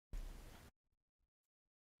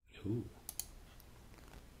Ooh.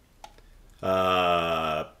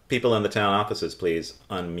 People in the town offices, please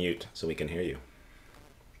unmute so we can hear you.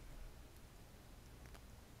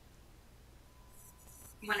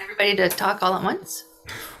 You want everybody to talk all at once?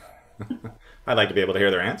 I'd like to be able to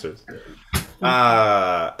hear their answers.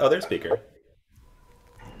 Oh, there's speaker.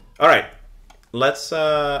 All right, let's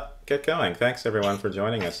get going. Thanks everyone for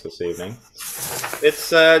joining us this evening. It's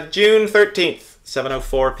June 13th,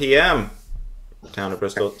 7:04 p.m. Town of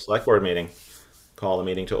Bristol Selectboard meeting. Call the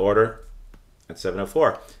meeting to order at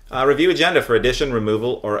 7:04. Review agenda for addition,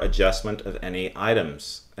 removal, or adjustment of any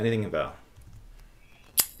items. Anything about?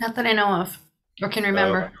 Not that I know of or can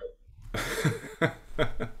remember.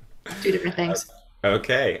 Two different things.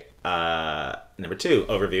 Okay. Number two,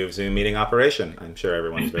 overview of Zoom meeting operation. I'm sure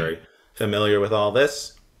everyone's very familiar with all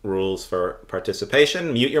this. Rules for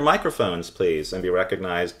participation. Mute your microphones, please, and be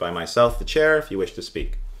recognized by myself, the chair, if you wish to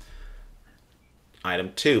speak.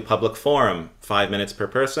 Item two, public forum. 5 minutes per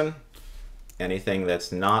person. Anything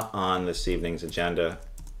that's not on this evening's agenda,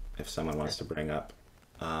 if someone wants to bring up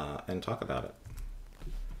and talk about it.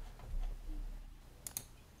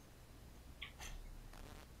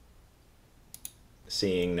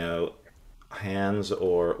 Seeing no hands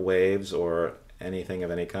or waves or anything of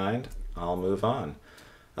any kind, I'll move on.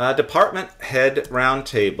 Department head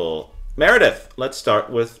roundtable. Meredith, let's start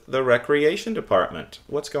with the recreation department.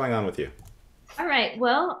 What's going on with you? All right.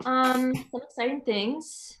 Well, some exciting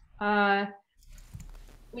things.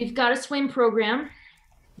 We've got a swim program.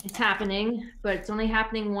 It's happening, but it's only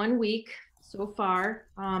happening 1 week so far.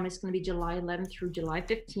 It's going to be July 11th through July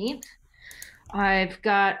 15th. I've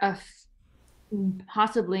got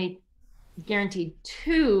possibly guaranteed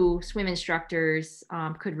 2 swim instructors.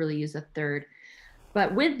 Could really use a third.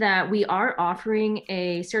 But with that, we are offering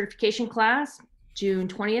a certification class June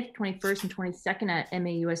 20th, 21st, and 22nd at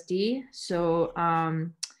MAUSD. So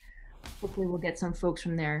hopefully we'll get some folks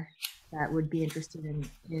from there that would be interested in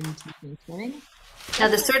teaching swimming. Now,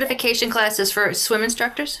 the certification class is for swim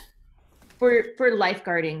instructors? For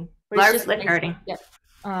lifeguarding. Lifeguarding. Nice,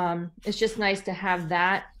 yeah. It's just nice to have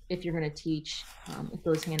that if you're going to teach. It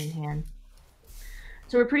goes hand in hand.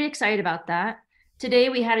 So we're pretty excited about that. Today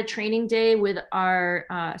we had a training day with our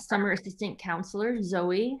summer assistant counselor,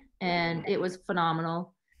 Zoe, and it was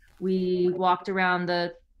phenomenal. We walked around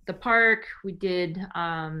the park. We did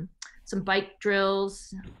some bike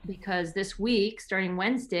drills because this week, starting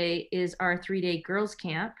Wednesday, is our 3-day girls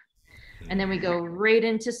camp. And then we go right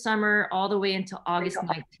into summer all the way until August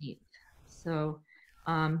 19th. So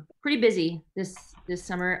pretty busy this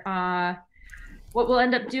summer. What we'll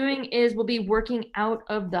end up doing is we'll be working out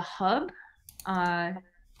of the hub.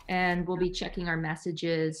 And we'll be checking our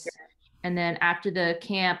messages. And then after the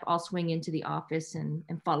camp, I'll swing into the office and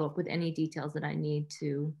follow up with any details that I need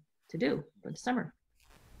to do for the summer.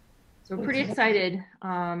 So we're pretty excited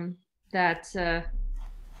that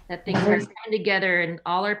things are coming together and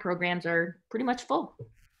all our programs are pretty much full.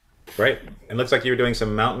 Great. It looks like you were doing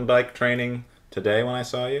some mountain bike training today when I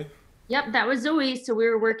saw you. Yep, that was Zoe. So we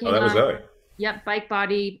were working on Zoe. Yep, bike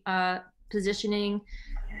body positioning.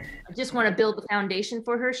 I just want to build the foundation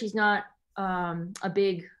for her. She's not a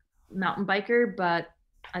big mountain biker, but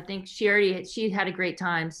I think she had a great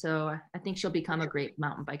time. So I think she'll become a great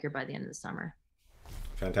mountain biker by the end of the summer.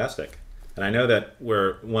 Fantastic. And I know that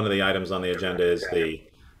one of the items on the agenda is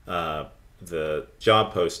the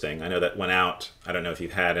job posting. I know that went out. I don't know if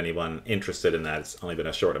you've had anyone interested in that. It's only been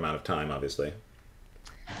a short amount of time, obviously.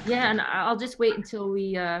 Yeah, and I'll just wait until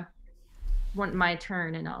we want my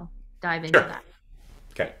turn and I'll dive into that.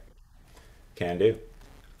 Okay. Can do.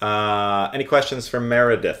 Any questions for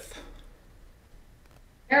Meredith?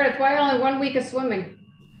 Meredith, why only 1 week of swimming?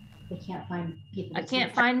 They can't find people. I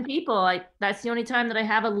can't find people. That's the only time that I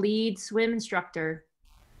have a lead swim instructor.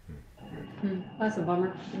 That's a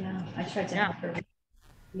bummer. Yeah, I tried to help her.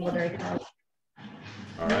 Military college.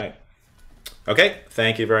 All right. Okay.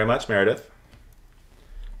 Thank you very much, Meredith.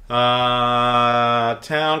 Town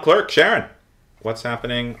clerk Sharon, what's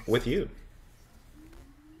happening with you?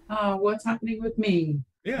 What's happening with me?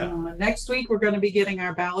 Yeah. Next week, we're going to be getting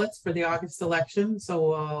our ballots for the August election.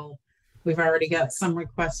 So we've already got some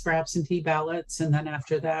requests for absentee ballots. And then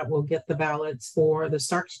after that, we'll get the ballots for the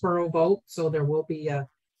Starksboro vote. So there will be a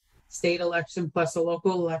state election plus a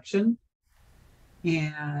local election.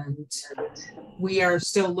 And we are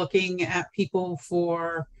still looking at people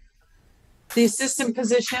for the assistant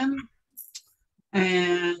position.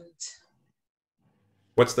 And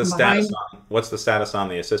what's the status on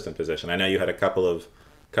the assistant position? I know you had a couple of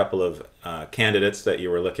candidates that you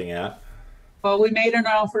were looking at. Well, we made an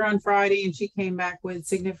offer on Friday and she came back with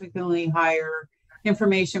significantly higher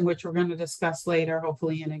information, which we're going to discuss later,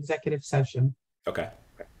 hopefully in executive session. Okay.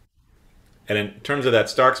 And in terms of that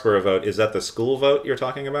Starksboro vote, is that the school vote you're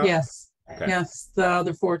talking about? Yes, Okay. yes, the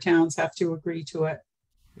other 4 towns have to agree to it.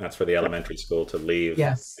 That's for the elementary school to leave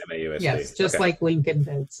Yes, MAUSD. yes, just Okay. like Lincoln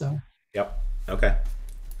did, so. Yep. Okay.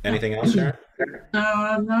 Anything else, Sharon?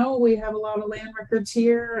 No, we have a lot of land records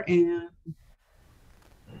here and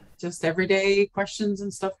just everyday questions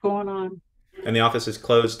and stuff going on. And the office is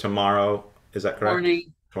closed tomorrow. Is that correct?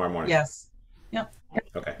 Morning, Tomorrow morning. yes. Yep,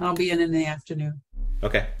 Okay. I'll be in the afternoon.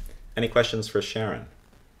 Okay. Any questions for Sharon?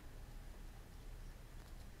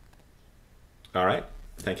 All right.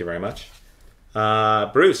 Thank you very much.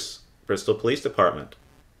 Bruce, Bristol Police Department.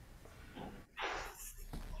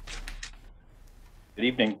 Good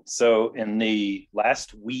evening. So in the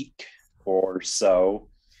last week or so,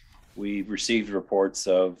 we've received reports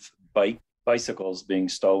of bicycles being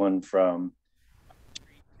stolen from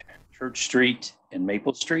Church Street and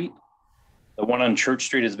Maple Street. The one on Church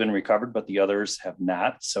Street has been recovered, but the others have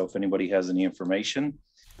not. So if anybody has any information,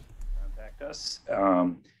 contact us.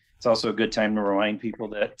 It's also a good time to remind people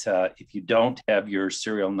that if you don't have your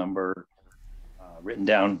serial number written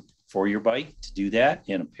down for your bike, to do that,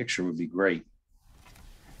 and a picture would be great.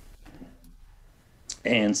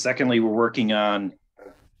 And secondly, we're working on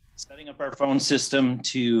setting up our phone system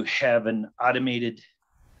to have an automated.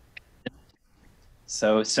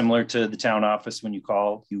 So similar to the town office, when you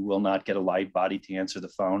call, you will not get a live body to answer the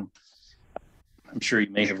phone. I'm sure you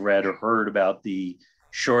may have read or heard about the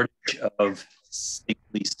shortage of state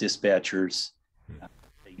police dispatchers.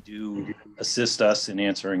 They do assist us in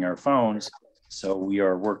answering our phones. So we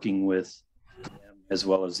are working with them as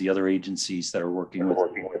well as the other agencies that are working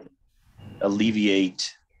with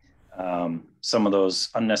alleviate some of those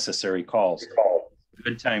unnecessary calls.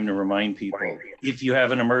 Good time to remind people, if you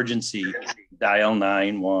have an emergency, dial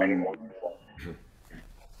 911.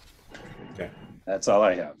 Okay. That's all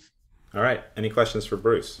I have. All right. Any questions for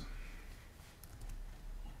Bruce?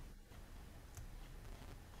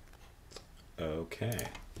 Okay.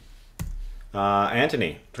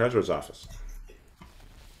 Anthony, Treasurer's Office.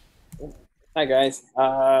 Hi guys.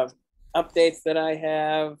 Updates that I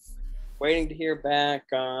have. Waiting to hear back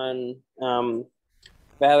on.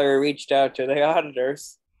 Valerie reached out to the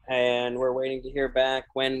auditors, and we're waiting to hear back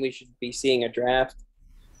when we should be seeing a draft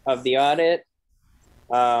of the audit.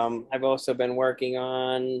 I've also been working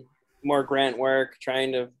on more grant work,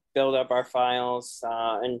 trying to build up our files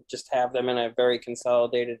and just have them in a very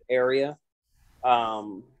consolidated area.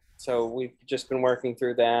 So we've just been working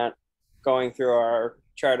through that, going through our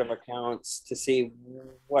chart of accounts to see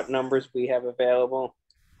what numbers we have available.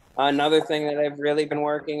 Another thing that I've really been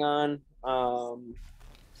working on,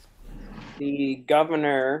 the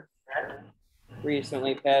governor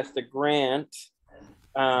recently passed a grant,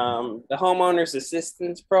 the homeowners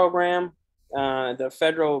assistance program. The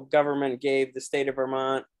federal government gave the state of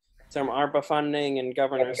Vermont some ARPA funding, and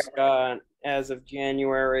Governor Scott, as of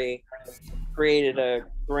January, created a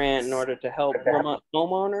grant in order to help Vermont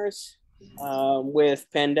homeowners with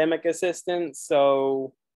pandemic assistance.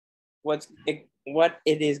 So what it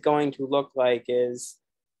is going to look like is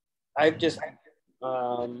I've just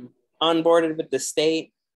onboarded with the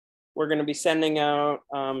state. We're going to be sending out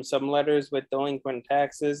some letters with delinquent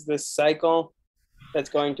taxes this cycle. That's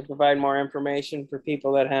going to provide more information for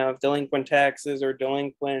people that have delinquent taxes or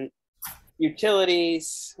delinquent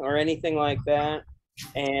utilities or anything like that.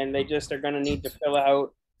 And they just are going to need to fill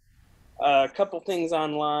out a couple things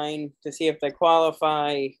online to see if they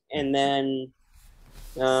qualify. And then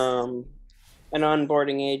an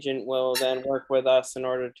onboarding agent will then work with us in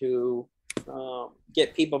order to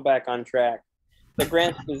get people back on track. The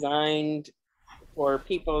grant's designed for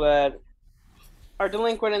people that are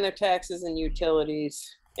delinquent in their taxes and utilities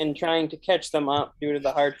and trying to catch them up due to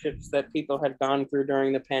the hardships that people had gone through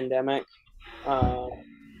during the pandemic.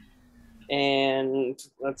 And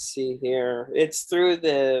let's see here. It's through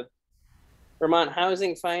the Vermont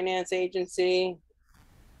Housing Finance Agency.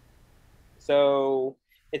 So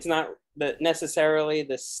it's not necessarily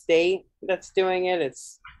the state that's doing it.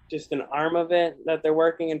 It's just an arm of it that they're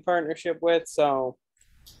working in partnership with. So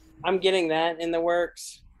I'm getting that in the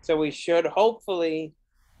works. So we should hopefully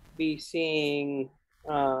be seeing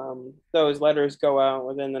those letters go out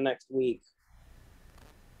within the next week.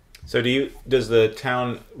 So does the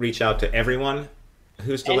town reach out to everyone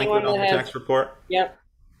who's delinquent on the tax report? Yep.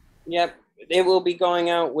 It will be going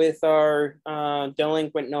out with our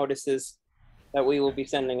delinquent notices that we will be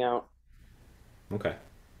sending out. Okay.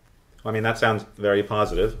 Well, I mean, that sounds very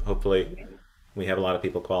positive. Hopefully we have a lot of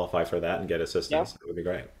people qualify for that and get assistance. That would be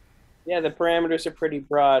great. Yeah, the parameters are pretty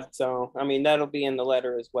broad. So, I mean, that'll be in the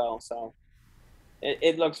letter as well. So.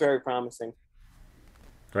 it looks very promising.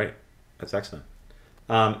 Great. That's excellent.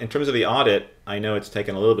 In terms of the audit, I know it's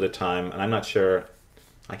taken a little bit of time, and I'm not sure,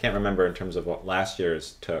 I can't remember in terms of what last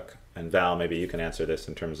year's took. And Val, maybe you can answer this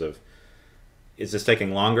in terms of, is this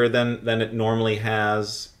taking longer than it normally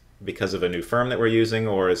has because of a new firm that we're using,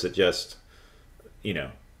 or is it just, you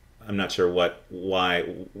know, I'm not sure why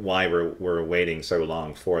we're waiting so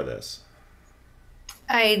long for this.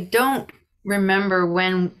 I don't remember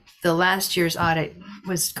when the last year's audit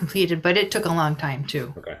was completed, but it took a long time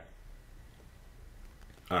too. Okay.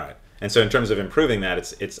 All right. And so in terms of improving that,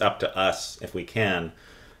 it's up to us, if we can,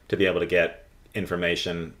 to be able to get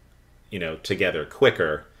information, you know, together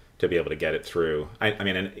quicker to be able to get it through. I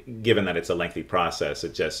mean, and given that it's a lengthy process,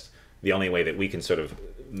 it just, the only way that we can sort of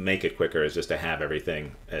make it quicker is just to have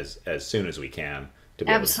everything as soon as we can. To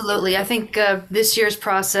be Absolutely. I think this year's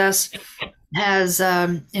process has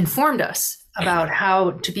informed us about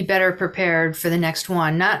how to be better prepared for the next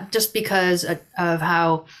one, not just because of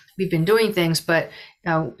how we've been doing things, but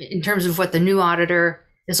in terms of what the new auditor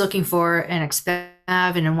is looking for and expect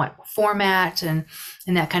and in what format and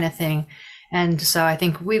that kind of thing. And so I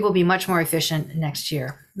think we will be much more efficient next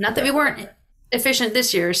year. Not that we weren't efficient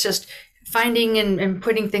this year, it's just finding and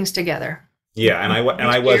putting things together. Yeah, and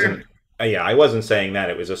I wasn't saying that.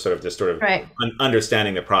 It was just sort of right.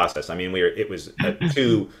 Understanding the process. I mean, it was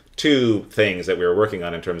two things that we were working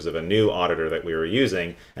on in terms of a new auditor that we were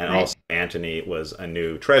using, and right. also Anthony was a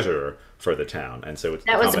new treasurer for the town, and so it's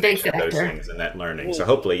that was a big factor. Those things and that learning. So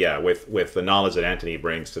hopefully, yeah, with the knowledge that Anthony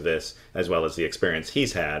brings to this, as well as the experience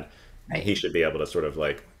he's had, right. He should be able to sort of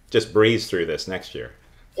like just breeze through this next year.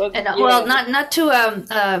 And, well, not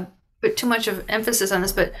to put too much of emphasis on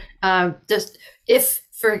this, but just if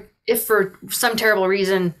for some terrible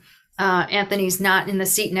reason Anthony's not in the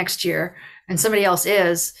seat next year and somebody else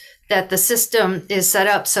is, that the system is set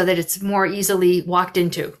up so that it's more easily walked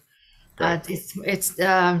into. It's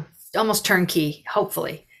almost turnkey.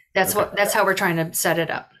 Hopefully, that's how we're trying to set it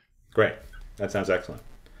up. Great, that sounds excellent.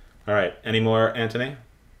 All right, any more, Anthony?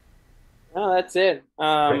 No, that's it.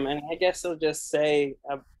 And I guess I'll just say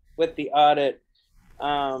with the audit,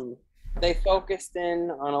 they focused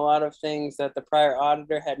in on a lot of things that the prior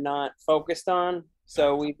auditor had not focused on.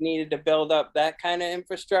 So we've needed to build up that kind of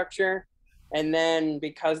infrastructure. And then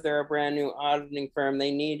because they're a brand new auditing firm,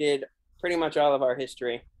 they needed pretty much all of our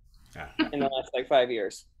history in the last like 5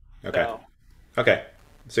 years. Okay. So. Okay.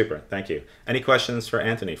 Super. Thank you. Any questions for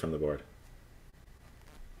Anthony from the board?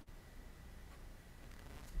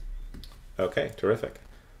 Okay. Terrific.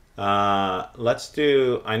 Let's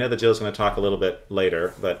do, I know that Jill's going to talk a little bit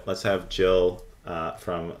later, but let's have Jill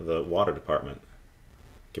from the water department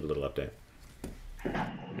give a little update.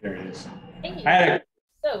 There it is. Hey. I had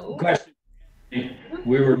a question.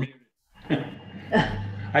 We were muted.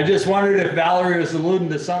 I just wondered if Valerie was alluding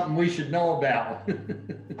to something we should know about.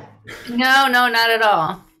 No, not at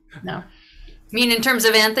all. No. I mean, in terms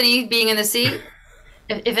of Anthony being in the seat,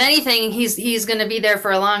 if anything, he's going to be there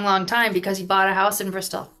for a long, long time because he bought a house in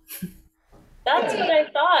Bristol. That's what I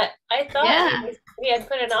thought. I thought Yeah. we had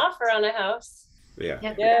put an offer on a house.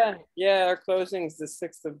 Yeah. Yeah. Our closing's the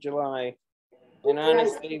 6th of July. And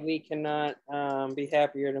honestly, we cannot be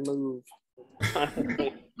happier to move.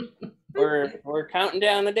 Honestly. We're counting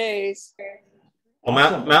down the days. Well,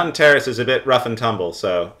 Mountain Terrace is a bit rough and tumble,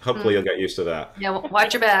 so hopefully you'll get used to that. Yeah,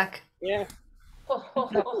 watch your back. Yeah.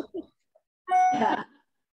 Yeah.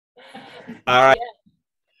 All right.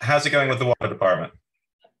 How's it going with the water department?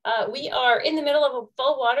 We are in the middle of a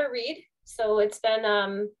full water read, so it's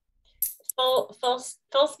been full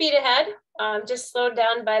speed ahead. Just slowed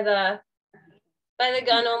down by the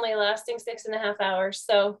gun only lasting 6.5 hours.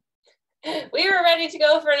 So we were ready to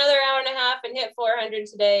go for another hour and a half and hit 400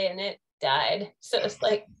 today, and it died. So it's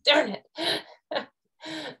like, darn it.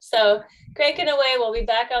 So cranking away. We'll be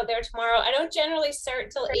back out there tomorrow. I don't generally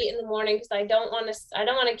start till 8 in the morning because I don't want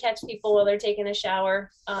to catch people while they're taking a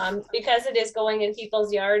shower, because it is going in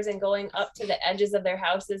people's yards and going up to the edges of their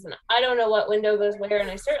houses. And I don't know what window goes where,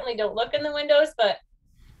 and I certainly don't look in the windows, but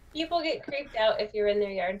people get creeped out if you're in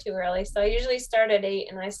their yard too early. So I usually start at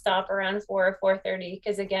 8 and I stop around 4 or 4:30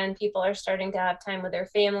 because again, people are starting to have time with their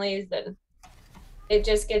families and it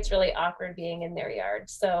just gets really awkward being in their yard.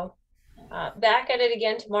 So back at it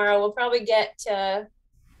again tomorrow. We'll probably get to,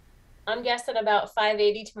 I'm guessing about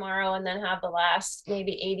 580 tomorrow, and then have the last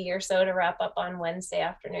maybe 80 or so to wrap up on Wednesday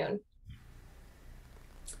afternoon.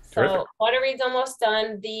 Terrific. So water read's almost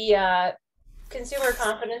done. The consumer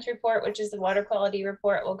confidence report, which is the water quality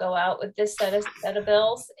report, will go out with this set of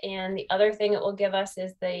bills. And the other thing it will give us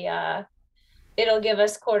is it'll give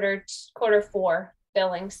us quarter 4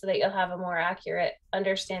 billing so that you'll have a more accurate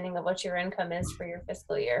understanding of what your income is for your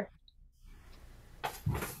fiscal year.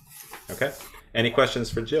 Okay. Any questions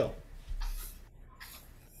for Jill?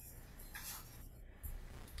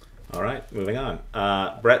 All right, moving on.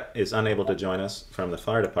 Brett is unable to join us from the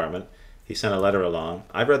fire department. He sent a letter along.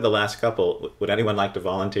 I've read the last couple. Would anyone like to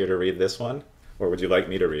volunteer to read this one? Or would you like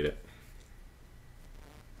me to read it?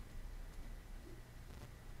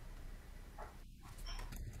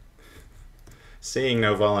 Seeing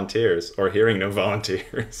no volunteers, or hearing no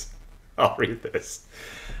volunteers, I'll read this.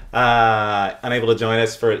 Unable to join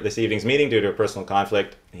us for this evening's meeting due to a personal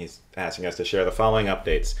conflict, he's asking us to share the following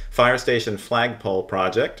updates. Fire station flagpole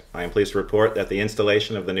project. I am pleased to report that the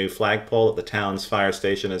installation of the new flagpole at the town's fire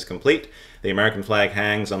station is complete. The American flag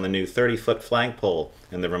hangs on the new 30-foot flagpole,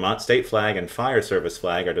 and the Vermont state flag and fire service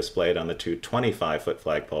flag are displayed on the two 25-foot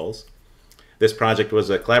flagpoles. This project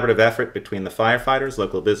was a collaborative effort between the firefighters,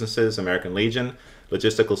 local businesses, American Legion,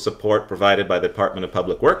 logistical support provided by the Department of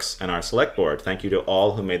Public Works, and our select board. Thank you to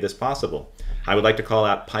all who made this possible. I would like to call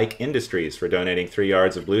out Pike Industries for donating 3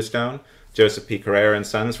 yards of bluestone, Joseph P. Carrera and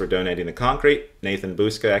Sons for donating the concrete, Nathan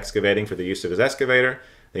Buska Excavating for the use of his excavator,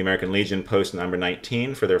 the American Legion Post number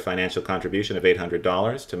 19 for their financial contribution of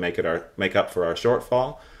 $800 to make up for our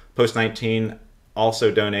shortfall. Post 19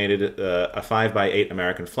 also donated a 5x8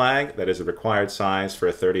 American flag that is a required size for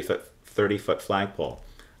a 30-foot flagpole.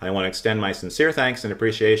 I want to extend my sincere thanks and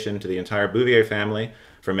appreciation to the entire Bouvier family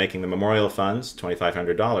for making the memorial funds,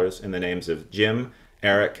 $2,500, in the names of Jim,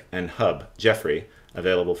 Eric, and Hub, Jeffrey,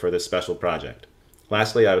 available for this special project.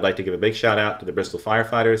 Lastly, I would like to give a big shout out to the Bristol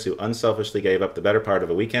firefighters who unselfishly gave up the better part of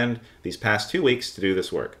a weekend these past 2 weeks to do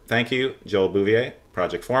this work. Thank you, Joel Bouvier,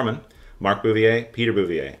 project foreman, Mark Bouvier, Peter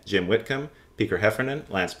Bouvier, Jim Whitcomb, Peter Heffernan,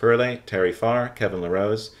 Lance Perley, Terry Farr, Kevin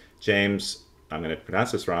LaRose, James, I'm going to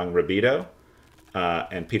pronounce this wrong, Rabito,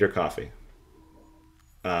 and Peter Coffey.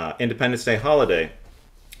 Independence Day holiday.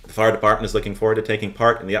 The fire department is looking forward to taking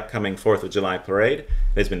part in the upcoming 4th of July parade. It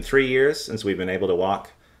has been 3 years since we've been able to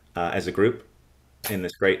walk as a group in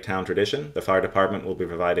this great town tradition. The fire department will be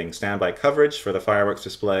providing standby coverage for the fireworks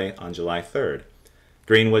display on July 3rd.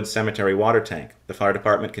 Greenwood Cemetery water tank. The fire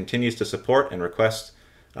department continues to support and request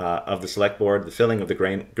of the select board the filling of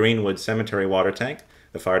the Greenwood Cemetery water tank.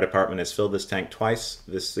 The fire department has filled this tank twice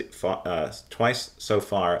so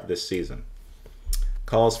far this season.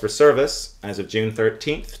 Calls for service. As of June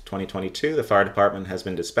 13th, 2022, the fire department has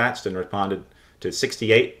been dispatched and responded to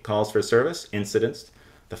 68 calls for service incidents.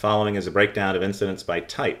 The following is a breakdown of incidents by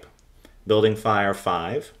type. Building fire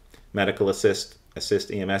 5, medical assist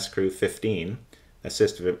EMS crew 15,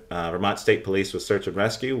 assist Vermont State Police with search and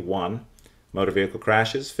rescue 1, motor vehicle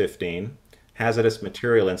crashes 15, hazardous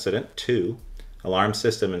material incident 2, alarm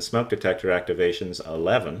system and smoke detector activations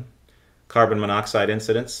 11, carbon monoxide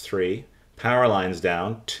incidents 3, power lines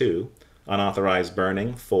down 2, unauthorized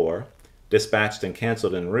burning 4, dispatched and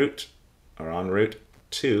canceled en route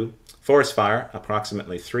 2, forest fire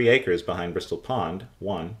approximately 3 acres behind Bristol Pond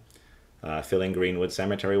 1, filling Greenwood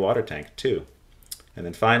Cemetery water tank 2. And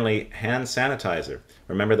then finally, hand sanitizer.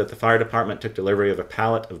 Remember that the fire department took delivery of a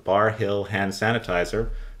pallet of Bar Hill hand sanitizer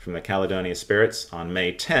from the Caledonia Spirits on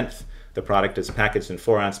May 10th. The product is packaged in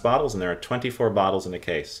 4-ounce bottles, and there are 24 bottles in a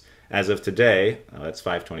case. As of today, that's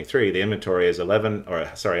 5/23, the inventory is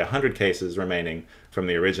 100 cases remaining from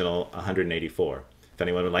the original 184. If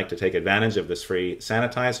anyone would like to take advantage of this free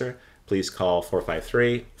sanitizer, please call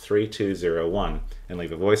 453-3201 and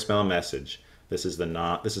leave a voicemail message. This is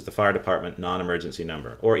the fire department non-emergency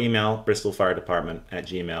number, or email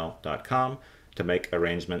bristolfiredepartment@gmail.com to make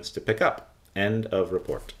arrangements to pick up. End of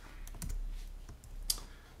report.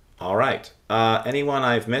 All right. Anyone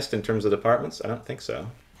I've missed in terms of departments? I don't think so.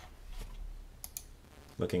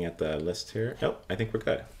 Looking at the list here. Nope, I think we're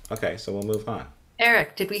good. Okay, so we'll move on.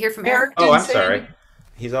 Eric, did we hear from Eric? Oh, I'm sorry.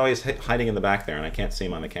 He's always hiding in the back there, and I can't see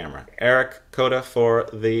him on the camera. Eric Coda for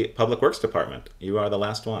the Public Works Department. You are the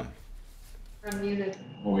last one. I'm muted.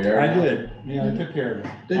 Oh, yeah. I did. Yeah, I took care of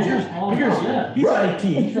it. Did you? Oh, yeah. He's IT.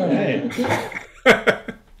 He's right.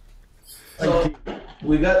 So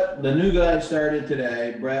we got the new guy started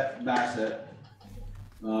today, Brett Bassett.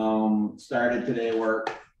 Started today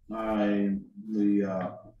work. We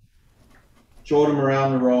showed him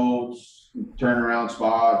around the roads, turnaround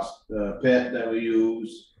spots, the pit that we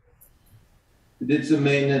use. We did some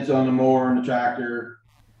maintenance on the mower and the tractor,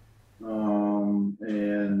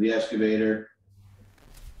 and the excavator.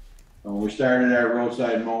 We started our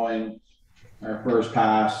roadside mowing, our first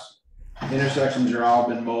pass. Intersections are all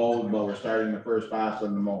been mowed, but we're starting the first pass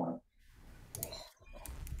on the mowing.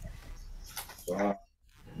 So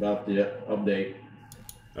about the update.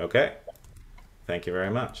 Okay. Thank you very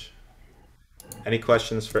much. Any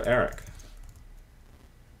questions for Eric?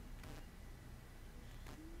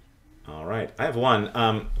 All right, I have one.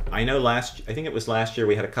 I know I think it was last year,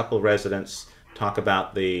 we had a couple residents talk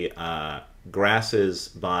about the grasses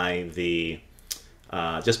by the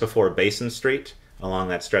just before Basin Street along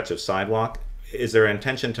that stretch of sidewalk. Is there an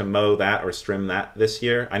intention to mow that or trim that this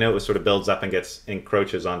year? I know it sort of builds up and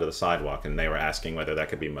encroaches onto the sidewalk, and they were asking whether that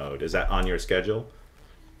could be mowed. Is that on your schedule?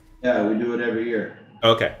 Yeah, we do it every year.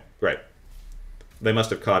 Okay, great. They must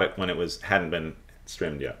have caught it when hadn't been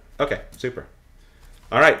trimmed yet. Okay, super.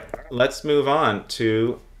 All right, let's move on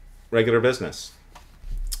to regular business.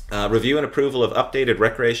 Review and approval of updated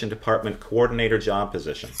Recreation Department Coordinator job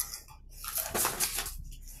position.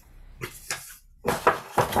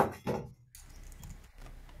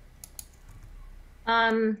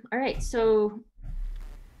 All right, so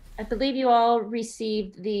I believe you all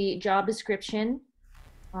received the job description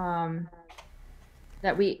that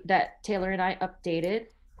Taylor and I updated.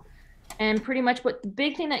 And pretty much the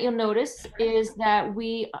big thing that you'll notice is that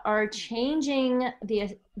we are changing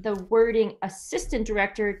the wording assistant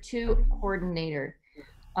director to coordinator.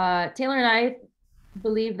 Taylor and I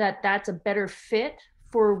believe that that's a better fit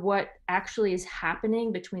for what actually is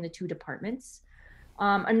happening between the two departments.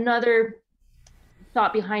 Another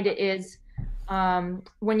thought behind it is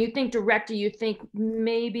when you think director, you think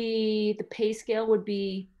maybe the pay scale would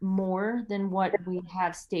be more than what we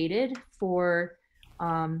have stated for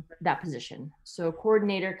that position. So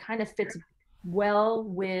coordinator kind of fits well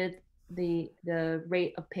with the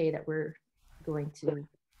rate of pay that we're going to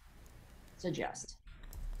suggest.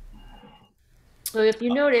 So if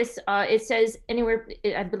you notice, it says anywhere,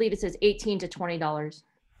 I believe it says $18 to $20.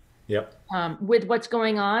 Yep. With what's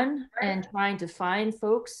going on and trying to find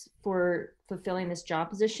folks for fulfilling this job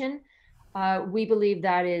position, we believe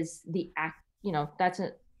that is that's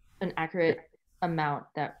an accurate amount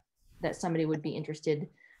that somebody would be interested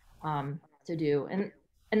to do.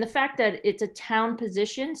 And the fact that it's a town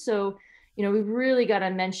position, so we've really got to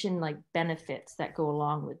mention like benefits that go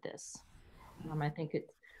along with this. I think I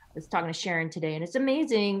was talking to Sharon today, and it's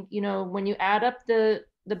amazing, when you add up the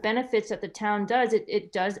benefits that the town does,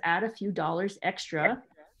 it does add a few dollars extra.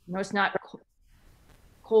 It's not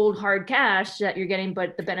cold hard cash that you're getting,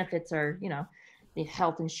 but the benefits are, the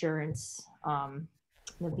health insurance, the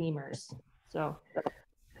beamers. So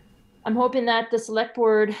I'm hoping that the select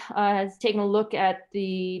board has taken a look at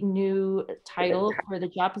the new title for the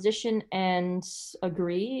job position and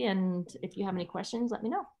agree. And if you have any questions, let me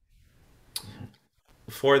know.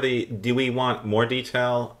 Do we want more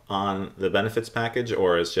detail on the benefits package,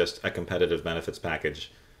 or is just a competitive benefits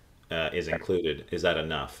package is included? Is that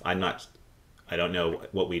enough? I don't know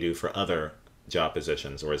what we do for other job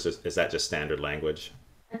positions, or is that just standard language?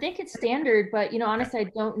 I think it's standard, but honestly, I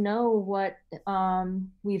don't know what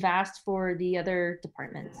we've asked for the other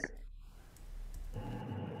departments.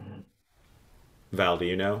 Val, do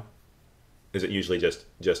you know? Is it usually just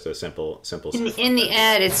a simple? In the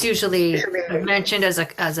ad, it's usually mentioned as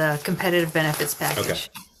a competitive benefits package.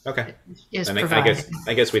 Okay. Is and provided.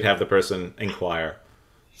 I guess we'd have the person inquire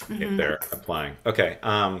if they're applying. Okay.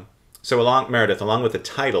 So Meredith, along with the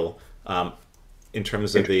title, in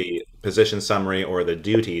terms of the position summary or the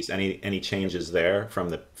duties, any changes there from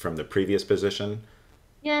the previous position?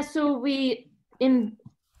 Yeah. So in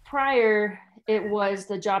prior,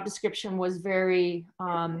 the job description was very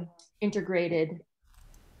integrated.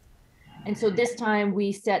 And so this time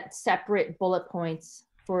we set separate bullet points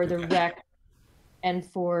for the rec and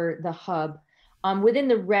for the hub. Within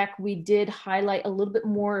the rec, we did highlight a little bit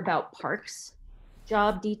more about parks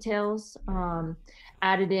job details,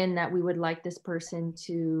 added in that we would like this person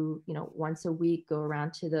to, once a week go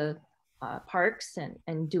around to the parks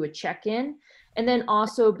and do a check-in, and then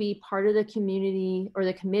also be part of the community or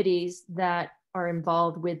the committees that are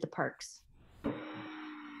involved with the parks.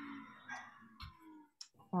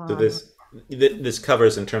 So this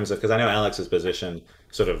covers in terms of, because I know Alex's position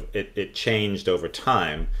sort of it changed over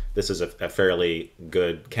time. This is a fairly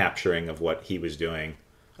good capturing of what he was doing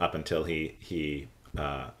up until he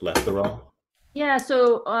left the role. Yeah.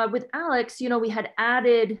 So with Alex, we had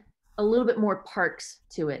added a little bit more parks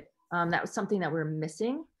to it. That was something that we were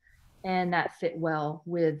missing, and that fit well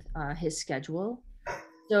with his schedule.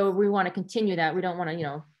 So we want to continue that. We don't want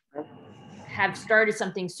to, have started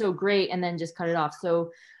something so great and then just cut it off.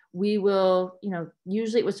 So we will,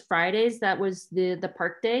 usually it was Fridays. That was the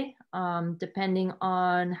park day. Depending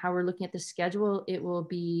on how we're looking at the schedule, it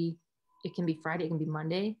can be Friday, it can be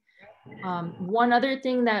Monday. One other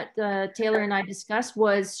thing that Taylor and I discussed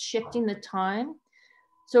was shifting the time.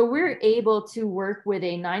 So we're able to work with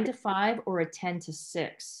a 9 to 5 or a 10 to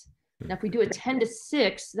 6. Now, if we do a 10 to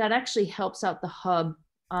 6, that actually helps out the hub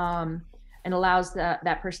and allows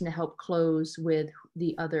that person to help close with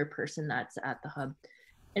the other person that's at the hub.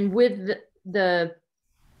 And with the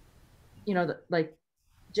like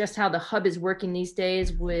just how the hub is working these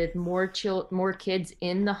days with more kids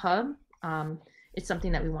in the hub, it's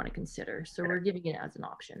something that we want to consider. So we're giving it as an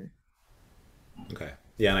option. Okay.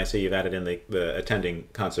 Yeah, and I see you've added in the attending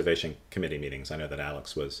conservation committee meetings. I know that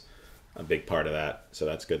Alex was a big part of that, so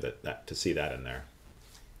that's good that to see that in there.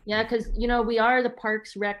 Yeah, because we are the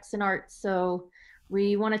Parks, Recs, and Arts, so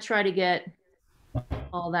we want to try to get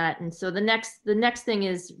all that. And so the next thing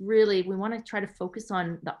is really we want to try to focus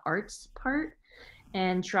on the arts part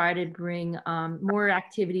and try to bring more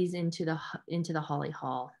activities into the Holly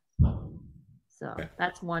Hall. So okay.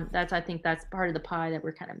 I think that's part of the pie that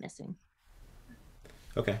we're kind of missing.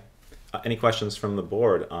 Okay. Any questions from the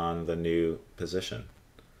board on the new position?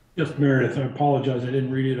 Just Meredith, I apologize, I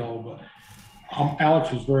didn't read it all, but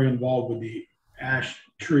Alex was very involved with the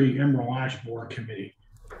Emerald Ash Borer Committee.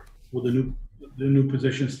 Will the new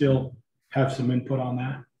position still have some input on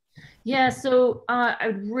that? Yeah, so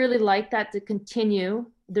I'd really like that to continue.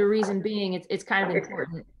 The reason being, it's kind of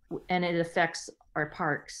important and it affects our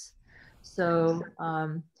parks. So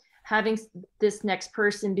having this next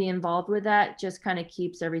person be involved with that just kind of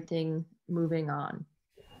keeps everything moving on.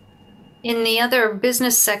 In the other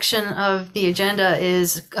business section of the agenda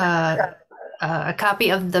is a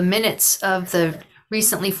copy of the minutes of the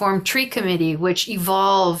recently formed tree committee, which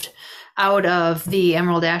evolved out of the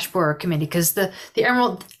Emerald Ash Borer Committee, because the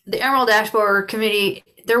Emerald Ash Borer Committee,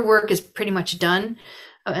 their work is pretty much done,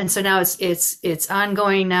 and so now it's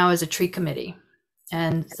ongoing now as a tree committee,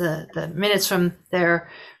 and the minutes from their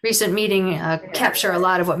recent meeting capture a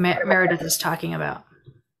lot of what Meredith is talking about.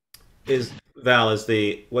 What's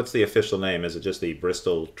the official name? Is it just the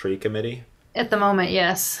Bristol Tree Committee? At the moment,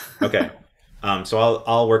 yes. Okay. So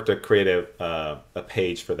I'll work to create a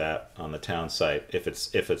page for that on the town site if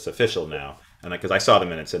it's official now, and because I saw the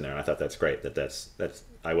minutes in there and I thought that's great. That's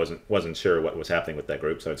I wasn't sure what was happening with that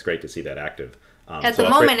group, so it's great to see that active. At the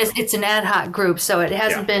moment, it's an ad hoc group, so it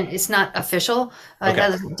hasn't been. It's not official.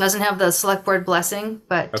 Okay. It doesn't have the select board blessing,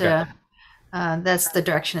 but that's the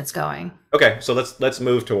direction it's going. Okay, so let's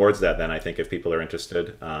move towards that then. I think if people are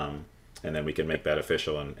interested, and then we can make that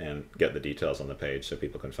official and get the details on the page so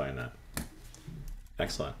people can find that.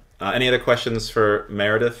 Excellent. Any other questions for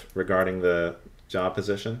Meredith regarding the job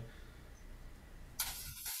position?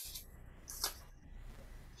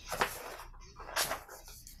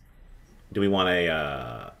 Do we want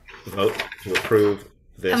a vote to approve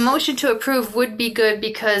this? A motion to approve would be good,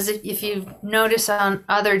 because if you notice on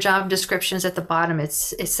other job descriptions at the bottom, it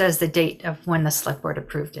says the date of when the select board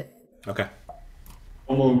approved it. Okay.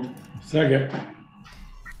 Moved. Second.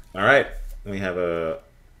 All right. We have a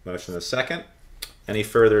motion and a second. Any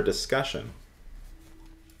further discussion?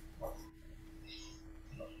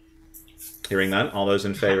 Hearing none, all those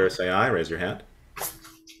in favor say aye. Raise your hand.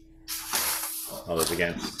 All those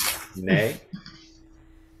against, nay.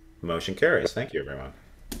 Motion carries. Thank you, everyone.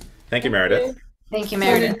 Thank you, Meredith. Thank you,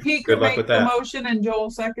 Meredith. Did Peter Good luck make with the that. motion and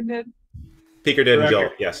Joel seconded? Peter did, and Correct.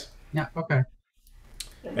 Joel, yes. Yeah, okay.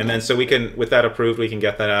 And then so we can, with that approved, we can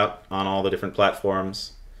get that out on all the different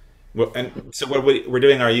platforms. And so we're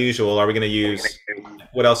doing our usual. Are we going to use,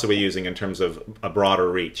 what else are we using in terms of a broader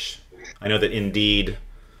reach? I know that Indeed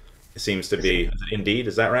seems to be, is it Indeed,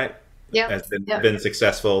 is that right? Yeah. Has been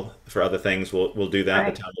successful for other things. We'll do that.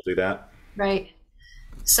 Right. The town will do that. Right.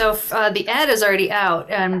 So the ad is already out,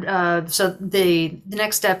 and so the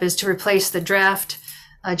next step is to replace the draft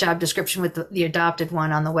job description with the adopted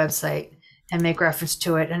one on the website and make reference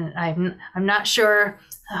to it. And I'm not sure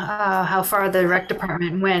how far the rec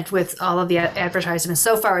department went with all of the advertisements.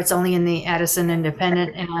 So far, it's only in the Addison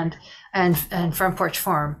Independent and Front Porch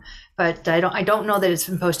Forum, but I don't know that it's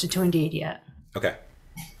been posted to Indeed yet. Okay.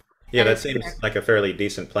 Yeah, that seems like a fairly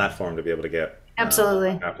decent platform to be able to get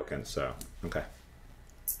absolutely applicants. So okay.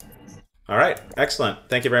 All right, excellent.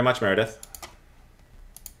 Thank you very much, Meredith.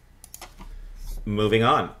 Moving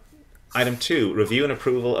on. Item 2, review and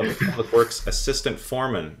approval of the Public Works Assistant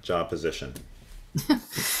Foreman job position.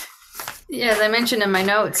 Yeah, as I mentioned in my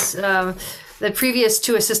notes, the previous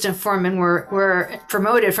 2 assistant foremen were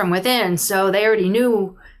promoted from within, so they already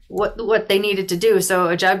knew what they needed to do. So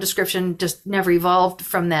a job description just never evolved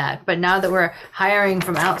from that. But now that we're hiring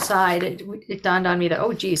from outside, it dawned on me that,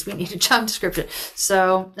 oh, geez, we need a job description.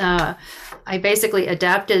 So I basically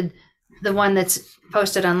adapted the one that's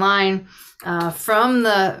posted online from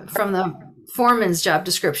the foreman's job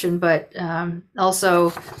description, but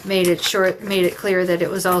also made it clear that it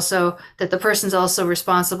was also that the person's also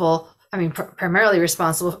responsible I mean, primarily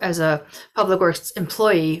responsible as a public works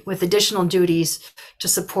employee with additional duties to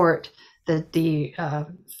support the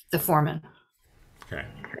foreman. Okay.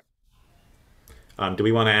 Do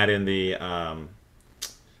we want to add in the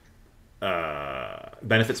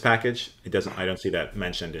benefits package? It doesn't. I don't see that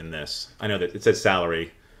mentioned in this. I know that it says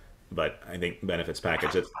salary, but I think benefits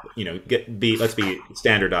package. It's, let's be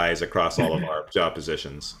standardized across all of our job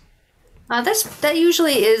positions. That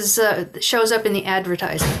usually shows up in the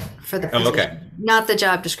advertisement for the position, okay. Not the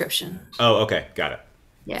job description. Oh, okay, got it.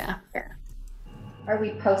 Yeah. Are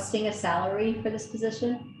we posting a salary for this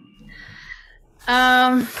position?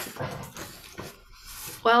 Well,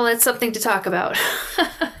 that's something to talk about.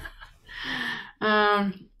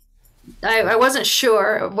 I wasn't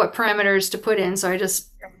sure what parameters to put in, so I just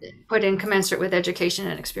put in commensurate with education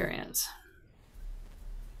and experience.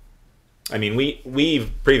 I mean, we've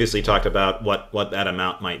previously talked about what that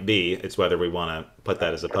amount might be. It's whether we want to put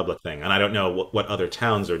that as a public thing, and I don't know what other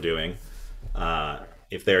towns are doing.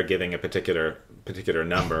 If they're giving a particular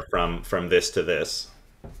number from this to this.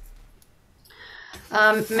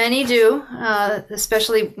 Many do,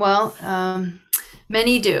 especially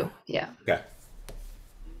many do. Yeah. Okay.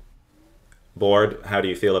 Board, how do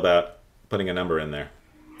you feel about putting a number in there?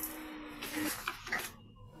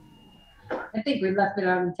 I think we left it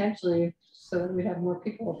out intentionally so that we'd have more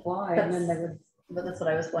people apply, and then they would. But that's what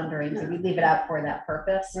I was wondering. Did we leave it out for that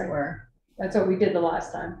purpose, or? That's what we did the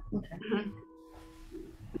last time. Okay.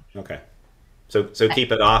 Okay. So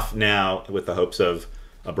keep it off now with the hopes of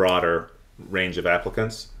a broader range of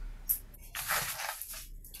applicants.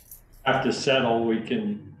 Have to settle, we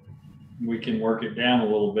can work it down a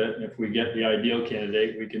little bit, and if we get the ideal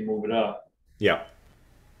candidate, we can move it up. Yeah.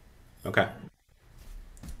 Okay.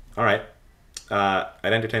 All right.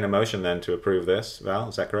 I'd entertain a motion then to approve this. Val,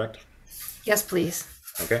 is that correct? Yes, please.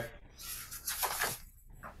 Okay.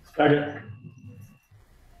 Second.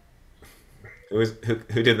 Who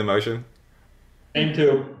did the motion? Same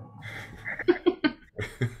two.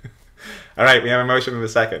 All right, we have a motion in a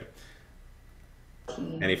second.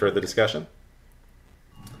 Any further discussion?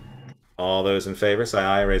 All those in favor, say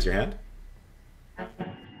aye, raise your hand.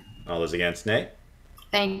 All those against, nay.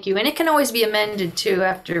 Thank you. And it can always be amended too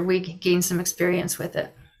after we gain some experience with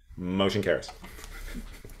it. Motion carries.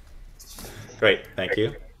 Great, thank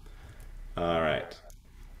you. All right,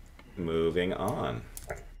 moving on.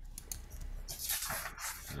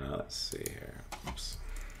 Let's see here. Oops.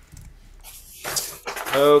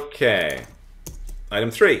 Okay.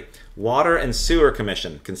 Item 3. Water and Sewer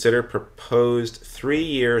Commission. Consider proposed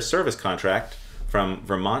 3-year service contract from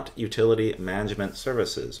Vermont Utility Management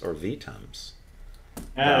Services, or VTUMS.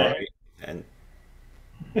 Valerie, and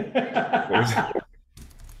was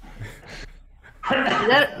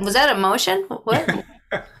that a motion? What?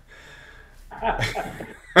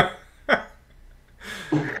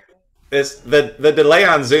 The delay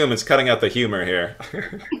on Zoom is cutting out the humor here.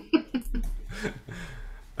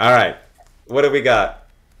 All right, what do we got?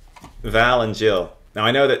 Val and Jill. Now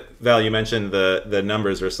I know that Val, you mentioned the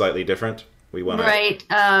numbers are slightly different. We want right.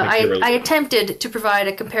 I attempted to provide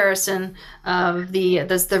a comparison of the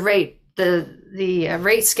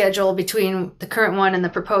rate schedule between the current one and the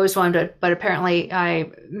proposed one, but apparently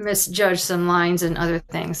I misjudged some lines and other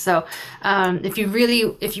things. So if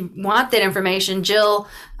you want that information, Jill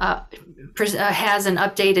has an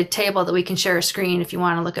updated table that we can share a screen if you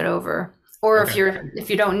want to look it over, or Okay. if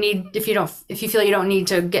you feel you don't need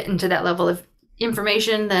to get into that level of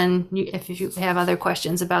information, then if you have other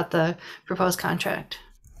questions about the proposed contract.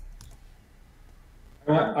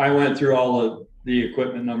 I went through all of the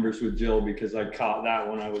equipment numbers with Jill because I caught that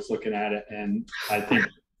when I was looking at it, and I think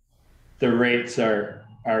the rates are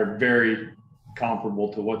very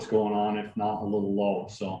comparable to what's going on, if not a little low.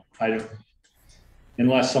 So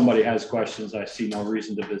unless somebody has questions, I see no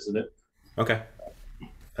reason to visit it. Okay,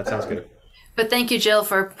 that sounds good. But thank you, Jill,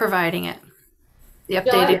 for providing it, the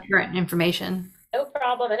updated current information. No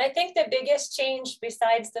problem. And I think the biggest change,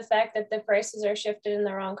 besides the fact that the prices are shifted in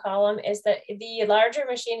the wrong column, is that the larger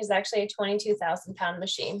machine is actually a 22,000 pound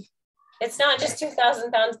machine. It's not just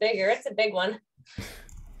 2,000 pounds bigger, it's a big one.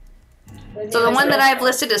 So the one that I've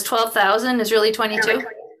listed as 12,000 is really 22?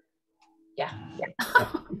 Yeah.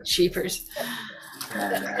 Cheapers.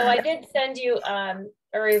 So I did send you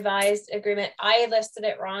a revised agreement. I listed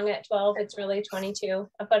it wrong at 12. It's really 22.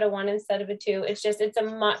 I put a 1 instead of a 2. It's a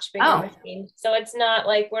much bigger machine. So it's not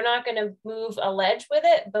like we're not going to move a ledge with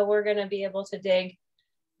it, but we're going to be able to dig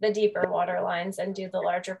the deeper water lines and do the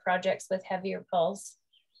larger projects with heavier pulls.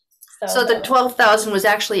 So the 12,000 was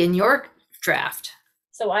actually in your draft.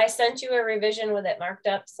 So I sent you a revision with it marked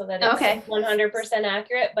up so that it's Okay. 100%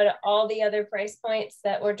 accurate, but all the other price points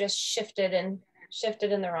that were just shifted in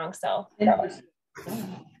the wrong cell.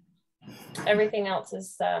 Everything else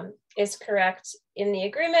is correct in the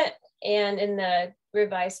agreement and in the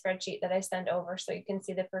revised spreadsheet that I sent over, so you can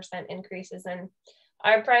see the percent increases. And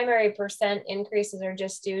our primary percent increases are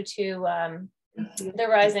just due to the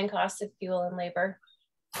rising cost of fuel and labor,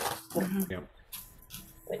 Yeah.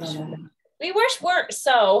 which we wish weren't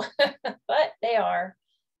so, but they are.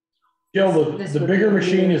 Jill, the bigger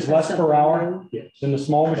machine is less per hour than the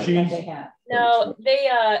small machines? No, they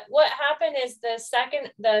what happened is the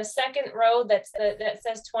second row that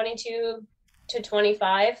says 22 to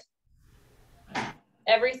 25,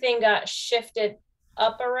 everything got shifted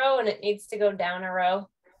up a row and it needs to go down a row.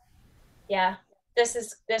 Yeah, this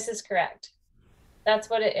is correct. That's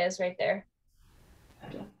what it is right there.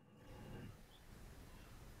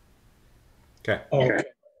 Okay. Okay.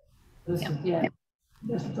 Yeah,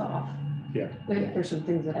 this is off. Yeah. There's some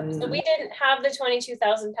things that So we didn't have the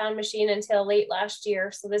 22,000 pound machine until late last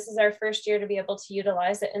year. So this is our first year to be able to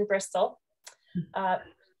utilize it in Bristol.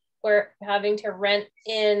 We're having to rent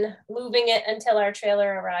in, moving it until our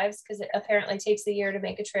trailer arrives because it apparently takes a year to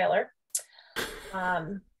make a trailer.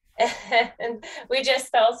 And we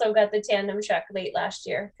just also got the tandem truck late last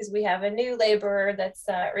year because we have a new laborer that's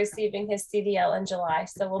receiving his CDL in July.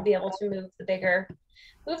 So we'll be able to move the bigger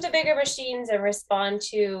machines and respond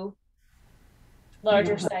to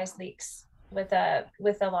larger size leaks with a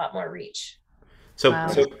lot more reach. So, Wow.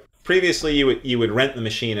 so previously you would rent the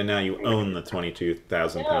machine, and now you own the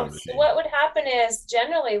 22,000 pound No, machine. so what would happen is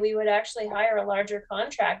generally we would actually hire a larger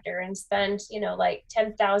contractor and spend, like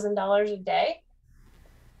 $10,000 a day,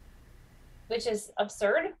 which is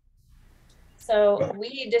absurd. So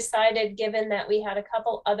we decided, given that we had a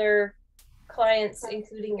couple other clients,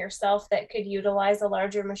 including yourself, that could utilize a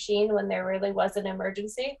larger machine when there really was an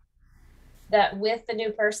emergency, that with the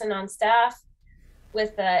new person on staff,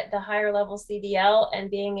 with the higher level CDL,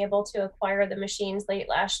 and being able to acquire the machines late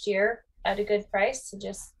last year at a good price, to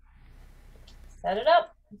just set it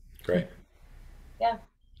up. Great. Yeah.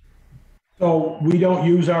 So we don't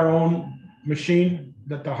use our own machine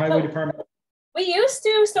that the highway department? We used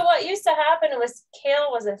to. So what used to happen was Kale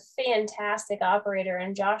was a fantastic operator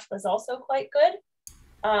and Josh was also quite good.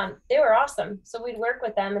 They were awesome. So we'd work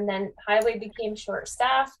with them, and then highway became short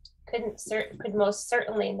staffed. Could most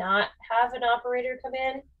certainly not have an operator come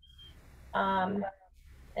in.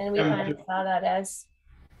 And we kind of saw that as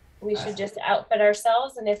we should just outfit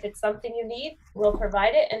ourselves. And if it's something you need, we'll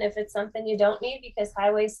provide it. And if it's something you don't need because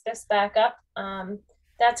highway spiffs back up,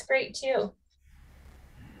 that's great too.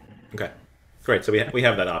 Okay. Great. So we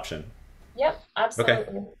have that option. Yep, absolutely.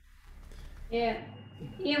 Okay. Yeah.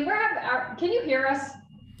 Ian, can you hear us?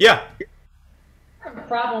 Yeah.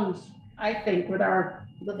 Problems, I think, with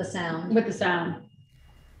the sound.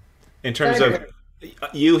 In terms of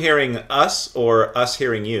you hearing us or us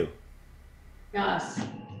hearing you? Us.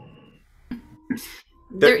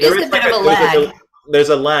 There is a bit of a lag. There's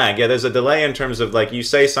a lag. Yeah, there's a delay in terms of, like, you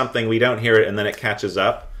say something, we don't hear it, and then it catches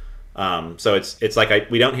up. So it's like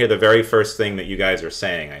we don't hear the very first thing that you guys are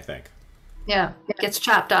saying, I think. Yeah, it gets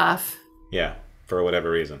chopped off. Yeah, for whatever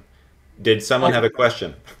reason. Did someone have a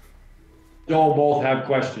question? Joel both have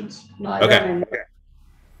questions. Okay.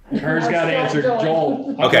 Hers got answered.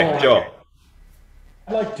 Joel. Okay, Joel.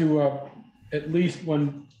 I'd like to, at least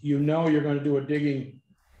when you're going to do a digging,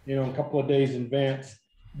 a couple of days in advance,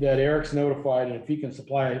 that Eric's notified, and if he can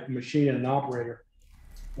supply a machine and an operator,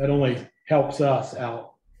 that only helps us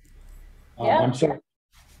out. Yeah. I'm sorry,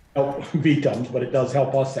 help VTUMs, but it does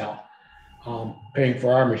help us out, paying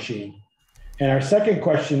for our machine. And our second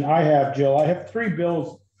question I have, Jill, I have 3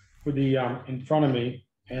 bills for the in front of me,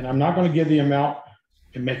 and I'm not going to give the amount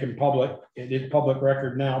and make them public. It is public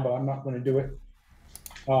record now, but I'm not going to do it.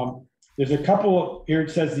 There's a couple here.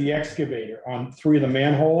 It says the excavator on 3 of the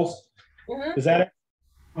manholes. Mm-hmm. Does that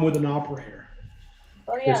come with an operator?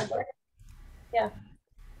 Oh yeah. Yeah.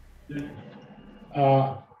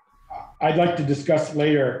 I'd like to discuss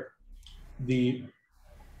later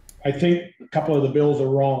I think a couple of the bills are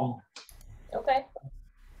wrong. Okay.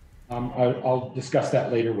 I'll discuss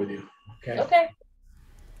that later with you. Okay. Okay.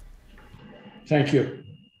 Thank you.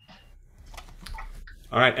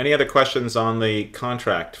 All right. Any other questions on the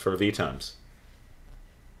contract for VTUMs?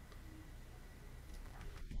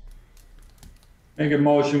 Make a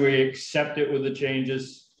motion, we accept it with the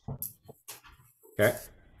changes. Okay.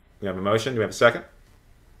 We have a motion. Do we have a second?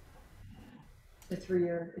 The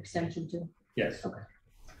 3-year extension too. Yes. Okay.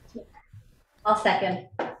 I'll second.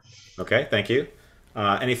 Okay. Thank you.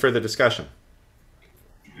 Any further discussion?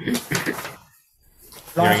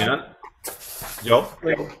 Hearing none. Joel?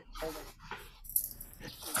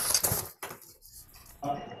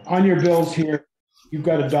 On your bills here, you've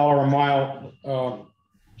got $1 a mile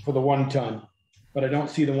for the 1 ton, but I don't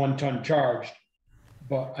see the 1 ton charged.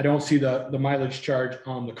 But I don't see the mileage charge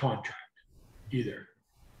on the contract either.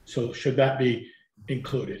 So should that be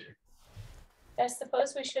included? I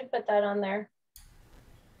suppose we should put that on there.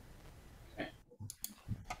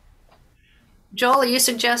 Joel, are you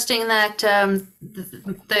suggesting that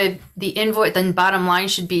the invoice, the bottom line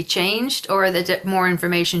should be changed, or that more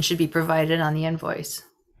information should be provided on the invoice?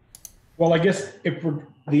 Well, I guess if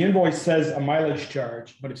the invoice says a mileage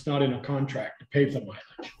charge, but it's not in a contract to pay for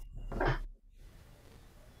mileage.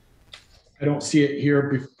 I don't see it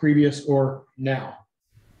here previous or now.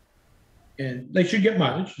 And they should get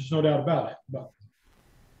mileage, there's no doubt about it. But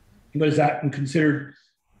is that considered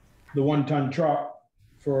the 1 ton truck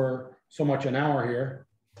for so much an hour here,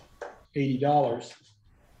 $80?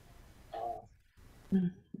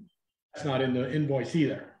 It's not in the invoice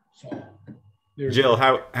either. So Jill,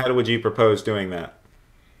 how would you propose doing that?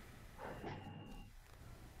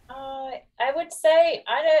 I would say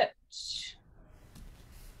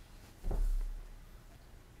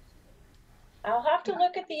I'll have to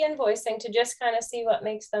look at the invoicing to just kind of see what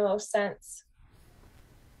makes the most sense.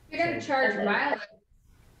 You're gonna charge mileage.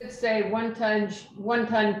 Let's say 1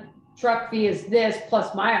 ton truck fee is this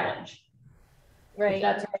plus mileage. Right.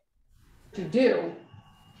 That's what you do.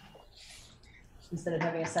 Instead of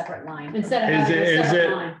having a separate line. Instead of having a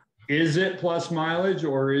separate line. Is it plus mileage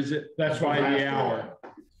or is it That's by why the hour?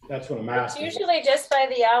 That's what I'm It's asking. usually just by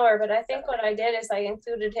the hour, but I think what I did is I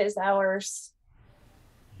included his hours.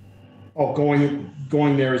 Oh,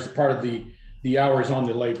 going there is part of the hours on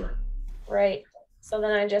the labor. Right. So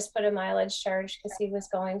then I just put a mileage charge because he was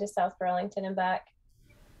going to South Burlington and back.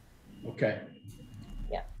 Okay.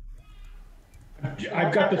 Yeah.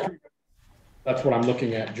 I've got the, that's what I'm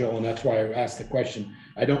looking at, Joe, and that's why I asked the question.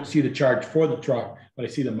 I don't see the charge for the truck, but I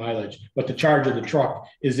see the mileage. But the charge of the truck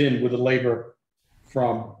is in with the labor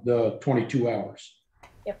from the 22 hours.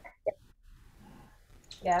 Yep.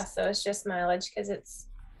 Yeah, so it's just mileage because it's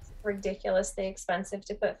ridiculously expensive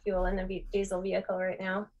to put fuel in a diesel vehicle right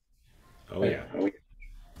now. Oh yeah.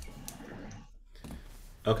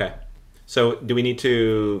 Okay. So do we need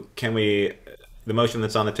to, the motion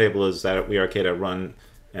that's on the table is that we are okay to run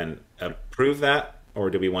and approve that, or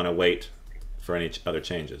do we want to wait for any other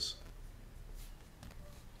changes?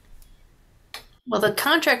 Well, the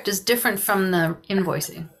contract is different from the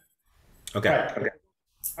invoicing. Okay. Right. Okay.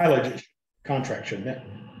 Mileage contract, shouldn't it?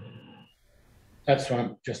 That's what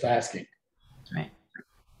I'm just asking. Right.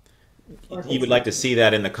 You would like to see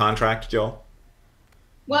that in the contract, Joel?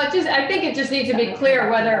 Well, I think it just needs to be clear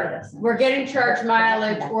whether we're getting charged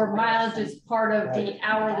mileage or mileage is part of the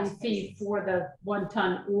hourly fee for the 1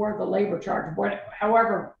 ton or the labor charge,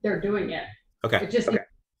 however they're doing it. Okay. It just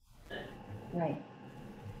Right.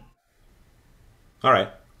 All right.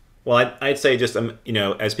 Well, I'd say just,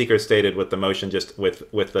 as Speaker stated with the motion, just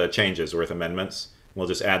with the changes, with amendments, we'll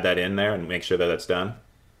just add that in there and make sure that that's done.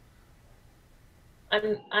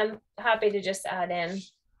 I'm happy to just add in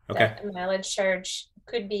Okay. that a mileage charge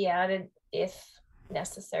could be added if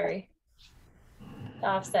necessary to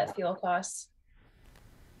offset fuel costs.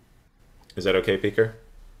 Is that okay, Speaker?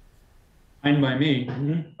 Fine by me.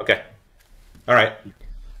 Okay. All right.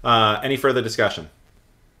 Any further discussion?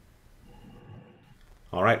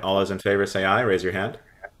 All right. All those in favor say aye. Raise your hand.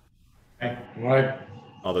 Right.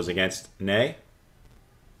 All those against, nay.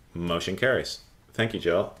 Motion carries. Thank you,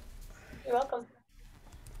 Jill. You're welcome.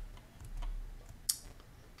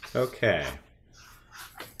 Okay.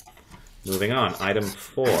 Moving on. Item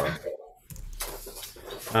 4.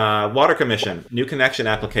 Water Commission, new connection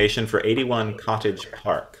application for 81 Cottage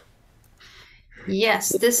Park. Yes,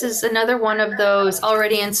 this is another one of those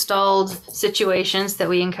already installed situations that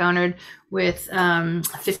we encountered with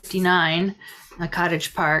 59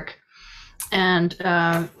 Cottage Park. And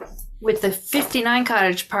with the 59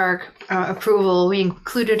 Cottage Park approval, we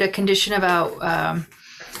included a condition about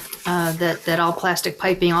that all plastic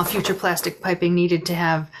piping, all future plastic piping needed to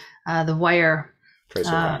have the wire,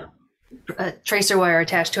 tracer wire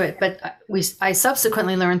attached to it. But I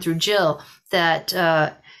subsequently learned through Jill that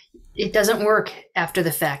it doesn't work after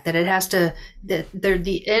the fact, that it has to, the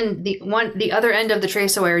other end of the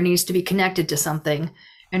tracer wire needs to be connected to something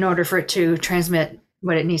in order for it to transmit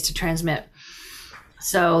what it needs to transmit.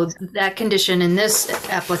 So that condition in this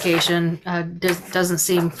application doesn't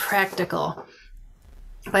seem practical.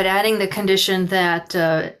 But adding the condition that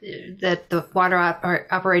that the water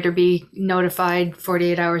operator be notified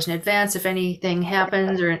 48 hours in advance if anything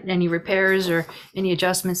happens or any repairs or any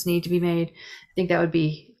adjustments need to be made, think that would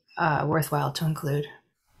be worthwhile to include.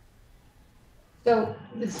 So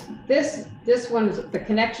this one is, the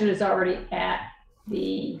connection is already at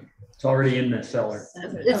the, It's already in the cellar.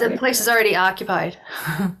 The place is already occupied.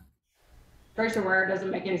 tracer wire doesn't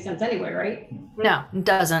make any sense anyway, right? No, it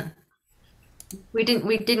doesn't. We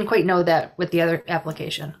didn't quite know that with the other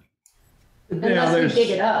application. Unless there's- they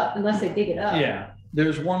dig it up, Yeah,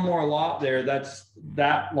 there's one more lot there.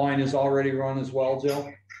 That line is already run as well,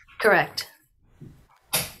 Jill. Correct.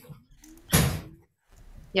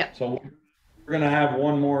 So we're gonna have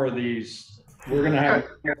one more of these. We're gonna have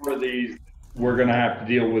more of these. We're gonna have to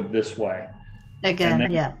deal with this way. Again, And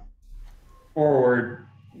then- yeah. Forward,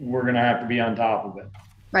 we're gonna have to be on top of it.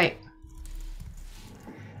 Right.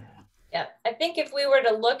 Yeah, I think if we were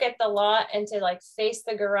to look at the lot and to like face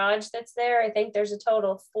the garage that's there, I think there's a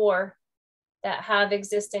total of 4 that have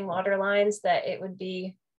existing water lines that it would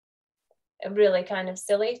be really kind of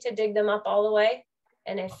silly to dig them up all the way.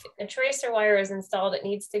 And if a tracer wire is installed, it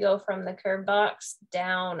needs to go from the curb box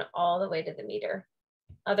down all the way to the meter.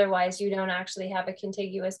 Otherwise, you don't actually have a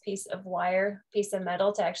contiguous piece of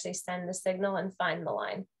metal to actually send the signal and find the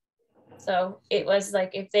line. So it was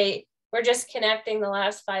like, if they were just connecting the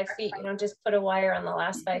last 5 feet, you don't just put a wire on the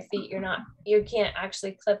last 5 feet. You can't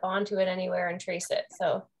actually clip onto it anywhere and trace it.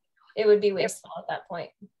 So it would be wasteful at that point.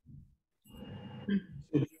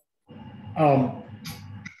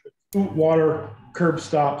 Water curb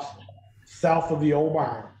stops south of the old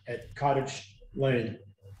barn at Cottage Lane.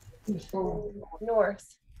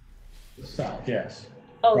 North. South. Yes.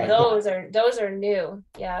 Oh, Right. those are new.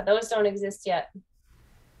 Yeah, those don't exist yet.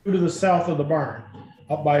 To the south of the barn,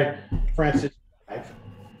 up by Francis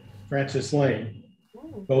Lane.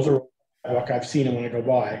 Those are, like, I've seen them when I go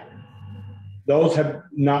by. Those have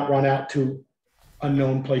not run out to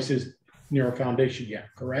unknown places near a foundation yet,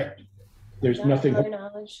 correct? There's Not nothing. to my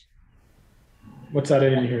knowledge. What's that? I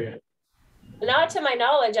didn't hear you. Not to my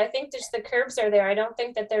knowledge. I think just the curbs are there. I don't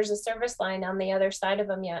think that there's a service line on the other side of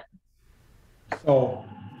them yet. So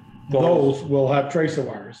those will have tracer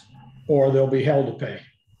wires, or they'll be held to pay.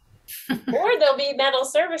 Or there'll be metal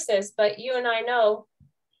services, but you and I know.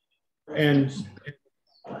 And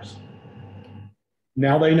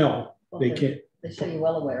now they know they can't. They should be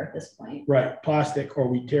well aware at this point. Right, plastic, or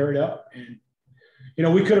we tear it up. And, you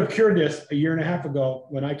know, we could have cured this a year and a half ago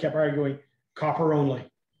when I kept arguing copper only.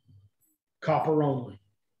 Copper only.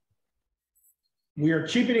 We are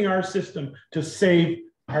cheapening our system to save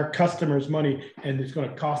our customers money, and it's going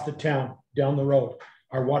to cost the town down the road,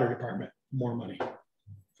 our water department, more money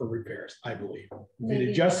for repairs, I believe. If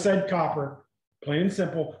it just said copper, plain and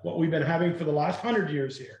simple, what we've been having for the last 100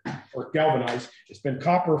 years here, or galvanized, it's been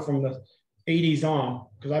copper from the 80s on,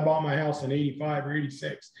 because I bought my house in 85 or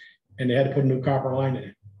 86, and they had to put a new copper line in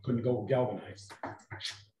it. Couldn't go galvanized.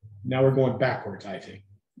 Now we're going backwards, I think.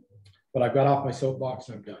 But I've got off my soapbox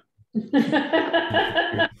and I'm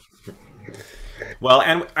done. Well,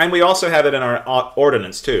 and we also have it in our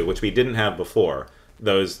ordinance too, which we didn't have before.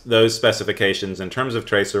 Those specifications in terms of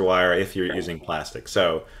tracer wire if you're using plastic.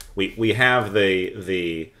 So we have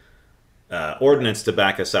the ordinance to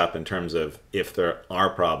back us up in terms of if there are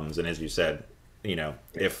problems, and as you said, you know,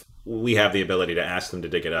 if we have the ability to ask them to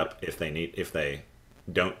dig it up if they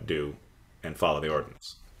don't do and follow the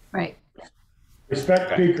ordinance. Right.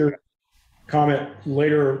 Respect Peaker comment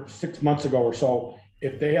later 6 months ago or so.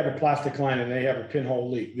 If they have a plastic line and they have a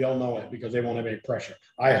pinhole leak, they'll know it because they won't have any pressure.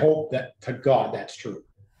 I hope that to God that's true.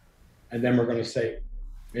 And then we're going to say,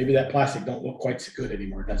 maybe that plastic don't look quite so good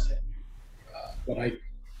anymore, does it? But I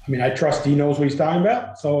mean, I trust he knows what he's talking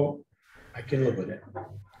about, so I can live with it.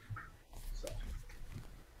 So.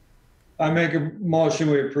 I make a motion,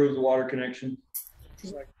 we approve the water connection.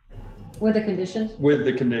 With the conditions? With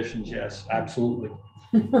the conditions, yes, absolutely.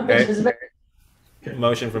 Okay. Which is very-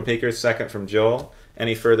 Motion from Peaker, second from Joel.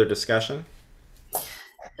 Any further discussion?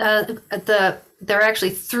 There are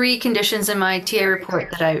actually 3 conditions in my TA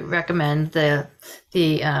report that I recommend. The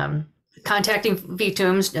contacting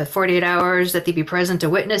VTUMs 48 hours, that they be present to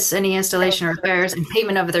witness any installation or repairs, and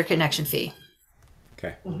payment of their connection fee.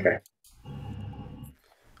 Okay.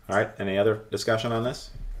 All right. Any other discussion on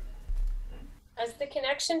this? Has the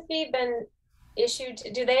connection fee been issued?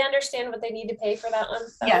 Do they understand what they need to pay for that one?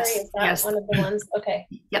 Yes, Is that yes. one of the ones? Okay.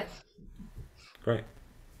 Yep. Great.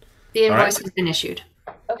 The All invoice right. has been issued.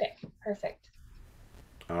 Okay. Perfect.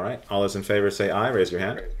 All right. All those in favor say aye. Raise your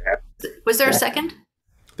hand. Was there a second?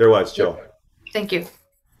 There was, Joel. Thank you.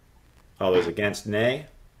 All those against, nay.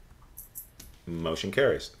 Motion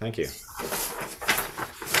carries. Thank you.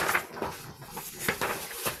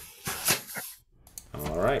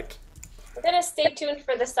 All right. We're gonna stay tuned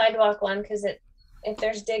for the sidewalk one because if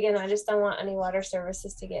there's digging, I just don't want any water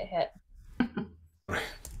services to get hit.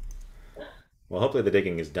 Well, hopefully the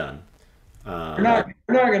digging is done. We're not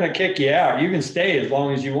going to kick you out. You can stay as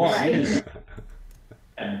long as you want.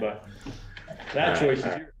 But that choice is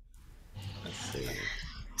yours. Let's see.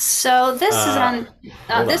 So this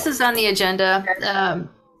is on the agenda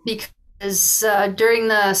because during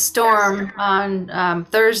the storm on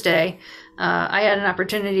Thursday, I had an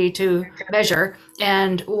opportunity to measure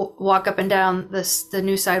and walk up and down the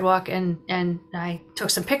new sidewalk, and I took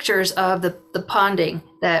some pictures of the ponding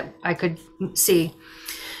that I could see.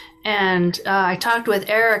 And I talked with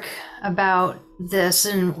Eric about this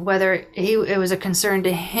and whether it was a concern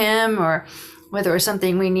to him or whether it was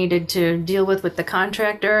something we needed to deal with the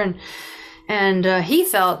contractor. And he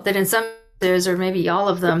felt that in some cases, or maybe all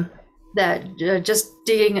of them, that just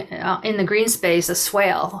digging in the green space a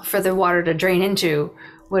swale for the water to drain into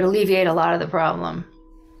would alleviate a lot of the problem.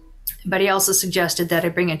 But he also suggested that I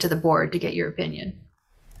bring it to the board to get your opinion.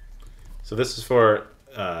 So this is for,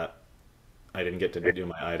 I didn't get to do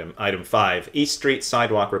my item 5, East Street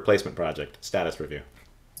Sidewalk Replacement Project, status review.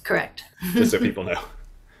 Correct. Just so people know.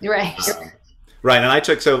 Right. Right, and I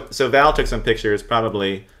took, so Val took some pictures,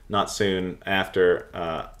 probably not soon after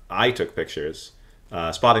I took pictures,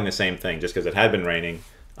 spotting the same thing, just because it had been raining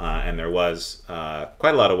and there was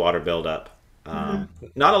quite a lot of water buildup.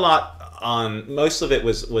 Not a lot on, most of it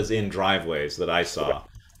was in driveways that I saw.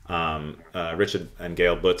 Richard and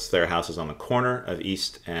Gail Butz, their house is on the corner of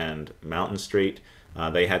East and Mountain Street.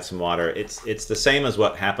 They had some water. It's the same as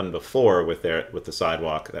what happened before with the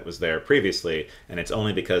sidewalk that was there previously, and it's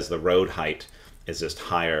only because the road height is just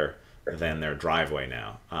higher than their driveway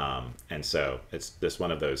now. And so it's just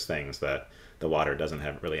one of those things that the water doesn't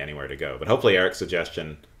have really anywhere to go. But hopefully Eric's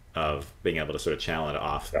suggestion of being able to sort of channel it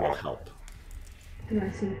off will help. Can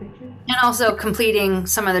I see the picture? And also completing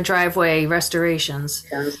some of the driveway restorations.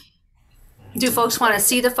 Do folks want to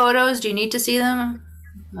see the photos? Do you need to see them?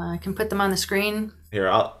 I can put them on the screen. Here,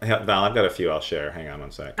 Val, I've got a few I'll share. Hang on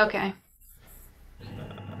one sec. Okay.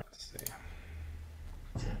 Let's see.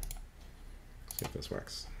 See if this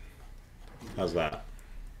works. How's that?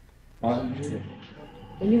 So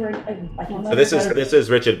this is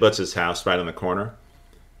Richard Butz's house right on the corner,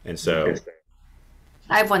 and so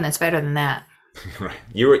I have one that's better than that. right.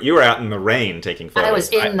 You were out in the rain taking photos. I was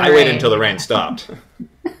in the I rain. waited until the rain stopped.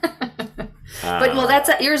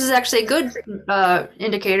 But yours is actually a good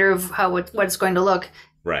indicator of what it's going to look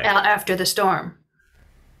right after the storm.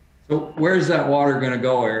 So where's that water going to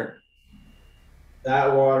go, Eric?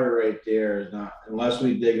 That water right there is not, unless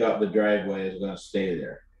we dig up the driveway, is gonna stay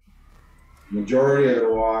there. Majority of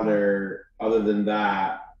the water, other than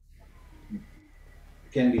that,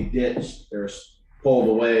 can be ditched or pulled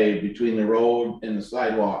away between the road and the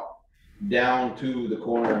sidewalk down to the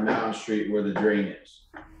corner of Mountain Street where the drain is.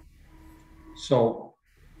 So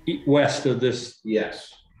west of this,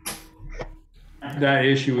 yes, that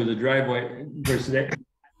issue with the driveway versus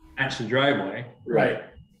that's the driveway, right?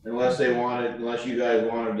 Unless you guys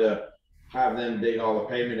wanted to have them dig all the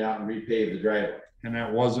pavement out and repave the driveway. And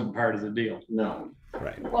that wasn't part of the deal. No.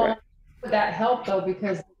 Right. Well, would that help though,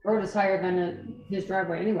 because the road is higher than his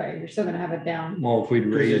driveway anyway. You're still gonna have it down. Well, if we'd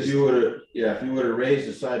raised, if you would have raised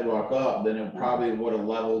the sidewalk up, then it probably would have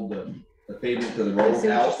leveled the pavement to the I road see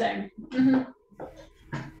what you're out. saying.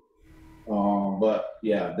 But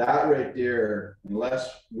yeah, that right there, unless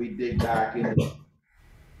we dig back in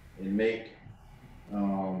and make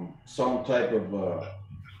some type of a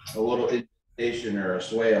little indentation or a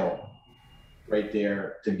swale right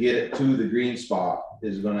there to get it to the green spot,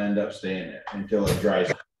 is going to end up staying there until it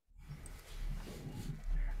dries.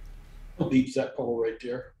 How deep's that pole right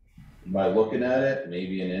there? By looking at it,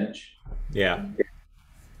 maybe an inch. Yeah.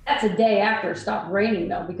 That's a day after it stopped raining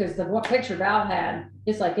though, because the what picture Val had,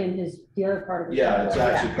 it's like in the other part of his Yeah, it's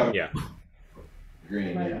driveway. actually coming Yeah.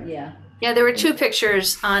 green. Yeah. Yeah. Yeah, there were two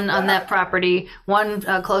pictures on that property, one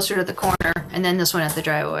closer to the corner and then this one at the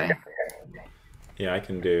driveway. Yeah, I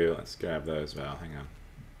can do, let's grab those, Val, hang on.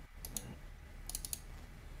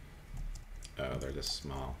 Oh, they're just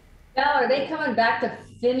small. Val, are they coming back to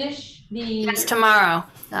finish the? It's tomorrow.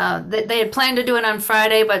 They had planned to do it on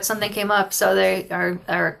Friday, but something came up, so they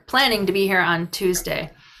are planning to be here on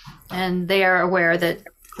Tuesday. And they are aware that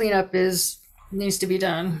cleanup needs to be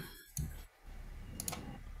done.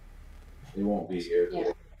 It won't be here.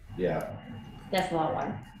 Yeah. Yeah. That's a lot of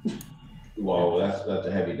water. Well, that's a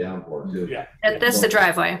heavy downpour too. Yeah. That's the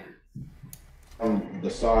driveway. On the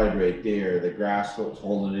side right there, the grass was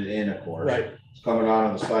holding it in, of course. Right. It's coming out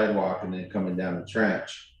of the sidewalk and then coming down the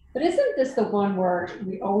trench. But isn't this the one where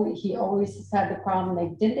he always has had the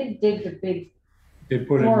problem? Didn't they dig the big they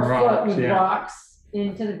put in 4 foot rocks, with yeah. rocks?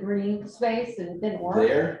 into the green space and it didn't work?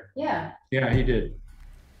 There? Yeah. Yeah, he did.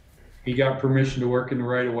 He got permission to work in the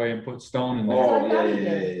right of way and put stone in there. Oh,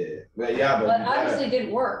 yeah. But yeah, But but obviously it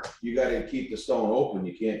didn't work. you gotta keep the stone open.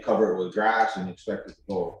 You can't cover it with grass and expect it to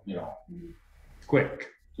go, you know. Quick.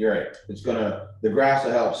 You're right. The grass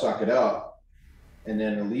will help suck it up and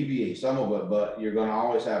then alleviate some of it, but you're gonna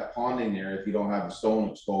always have ponding there if you don't have the stone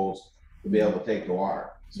exposed to be able to take the water.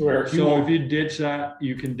 So Eric, So if you ditch that,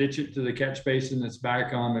 you can ditch it to the catch basin that's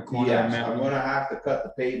back on the corner of Yes, I'm Mountain. gonna have to cut the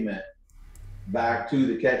pavement back to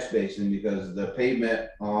the catch basin because the pavement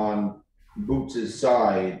on Boots's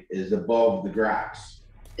side is above the grass.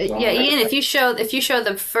 So Yeah, Ian, if you show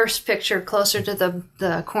the first picture closer to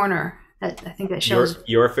the corner, I think that shows.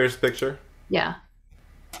 Your first picture? Yeah.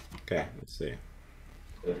 Okay, let's see.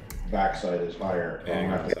 The backside is higher.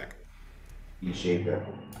 Hang on a sec. You shape it.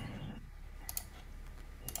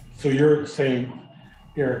 so you're saying,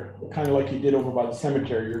 Eric, kind of like you did over by the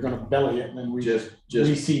cemetery, you're gonna belly it and then Just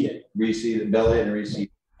reseed it. reseed the belly and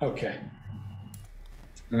reseed. Okay.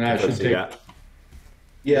 And that should Let's see take, that.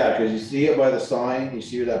 Yeah, because you see it by the sign, you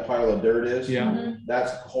see where that pile of dirt is? yeah,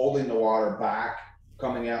 That's holding the water back,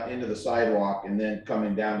 coming out into the sidewalk and then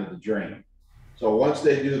coming down to the drain. So once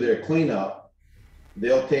they do their cleanup,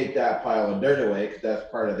 they'll take that pile of dirt away because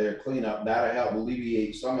that's part of their cleanup. That'll help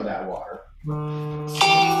alleviate some of that water.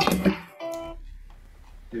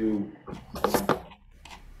 To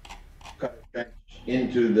cut a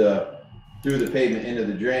trench through the pavement into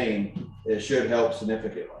the drain, it should help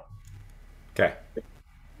significantly. Okay.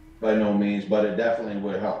 By no means, but it definitely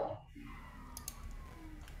would help.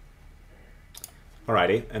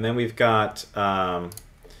 Alrighty, and then we've got,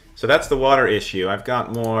 so that's the water issue. I've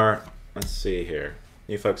got more, let's see here.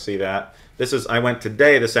 You folks see that? I went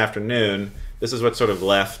today, this afternoon. This is what's sort of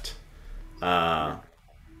left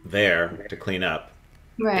there to clean up.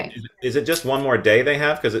 Right. Is it just one more day they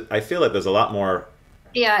have? Because I feel like there's a lot more.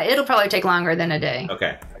 Yeah, it'll probably take longer than a day.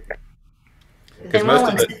 Okay. And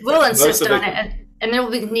we'll insist on it, and there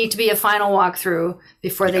will need to be a final walkthrough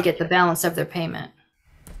before they get the balance of their payment.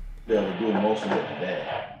 They'll do most of it today.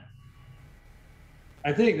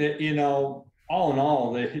 I think that, all in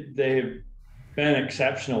all, they've been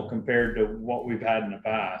exceptional compared to what we've had in the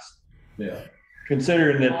past. Yeah.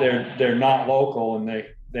 Considering that they're not local and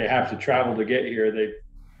they have to travel to get here,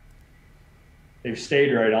 they've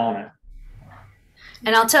stayed right on it.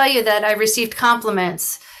 And I'll tell you that I received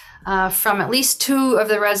compliments from at least 2 of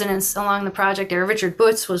the residents along the project area. Richard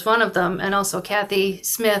Butts was one of them, and also Kathy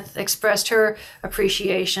Smith expressed her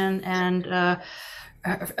appreciation and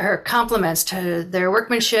her compliments to their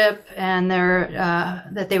workmanship and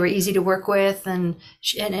that they were easy to work with. And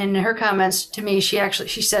in her comments to me, she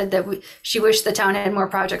said that she wished the town had more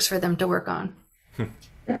projects for them to work on.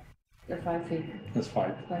 They're 5 feet. That's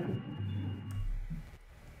fine. 5 feet.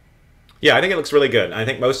 Yeah, I think it looks really good. I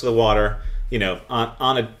think most of the water,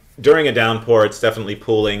 during a downpour, it's definitely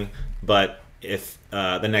pooling. But if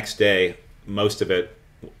the next day, most of it,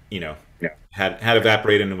 had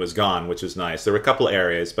evaporated and was gone, which was nice. There were a couple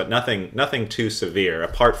areas, but nothing too severe,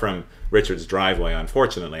 apart from Richard's driveway,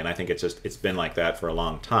 unfortunately. And I think it's been like that for a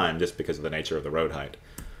long time, just because of the nature of the road height.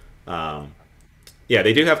 Yeah,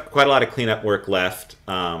 they do have quite a lot of cleanup work left.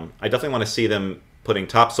 I definitely want to see them putting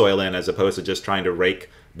topsoil in as opposed to just trying to rake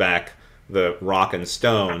back the rock and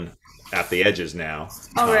stone at the edges now.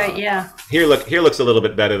 Oh, right, yeah. Here looks a little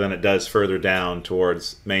bit better than it does further down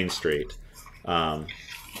towards Main Street.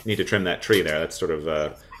 Need to trim that tree there. That's sort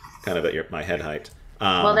of kind of at my head height.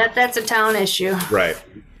 Well, that's a town issue. Right.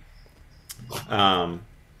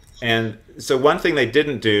 And so one thing they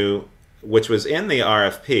didn't do, which was in the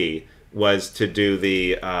RFP, was to do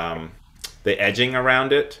the edging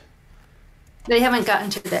around it. They haven't gotten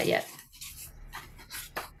to that yet.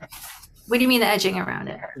 What do you mean the edging around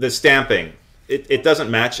it? The stamping. It doesn't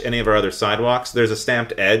match any of our other sidewalks. There's a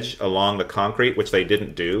stamped edge along the concrete, which they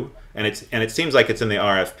didn't do, and it seems like it's in the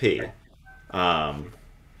RFP.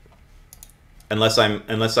 Unless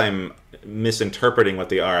I'm misinterpreting what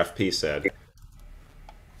the RFP said.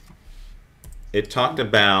 It talked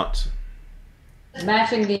about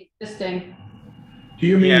Matching the existing. Do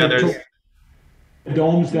you mean there's the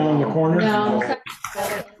domes down in the corner? No.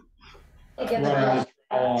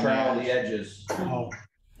 Trowel the edges. Oh,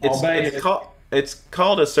 it's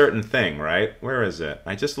called a certain thing, right? Where is it?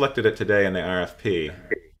 I just looked at it today in the RFP.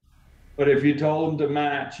 But if you told them to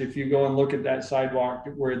match, if you go and look at that sidewalk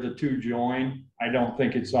where the 2 join, I don't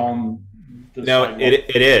think it's on the sidewalk.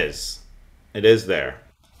 It is. It is there.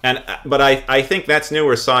 But I think that's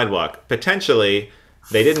newer sidewalk. Potentially,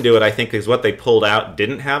 they didn't do it, I think, because what they pulled out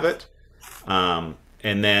didn't have it.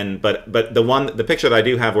 And then, but the picture that I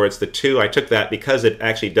do have where it's the two, I took that because it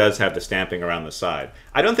actually does have the stamping around the side.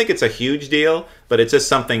 I don't think it's a huge deal, but it's just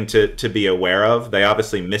something to be aware of. They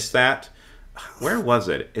obviously missed that. Where was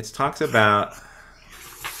it? It talks about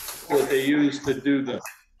What they use to do the.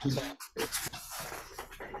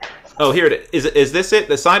 Oh, here it is. Is this it?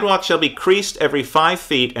 The sidewalk shall be creased every 5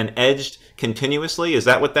 feet and edged continuously. Is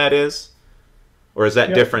that what that is? Or is that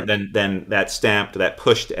Yep. different than that stamped, that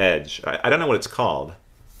pushed edge? I don't know what it's called.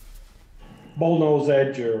 Bullnose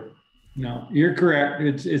edge or. No, you're correct.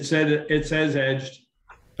 It says edged.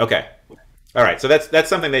 Okay. All right. So that's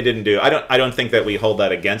something they didn't do. I don't think that we hold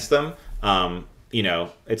that against them. You know,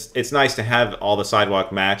 it's nice to have all the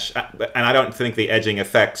sidewalk match, and I don't think the edging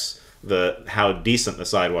affects how decent the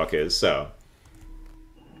sidewalk is. So.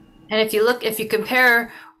 And if you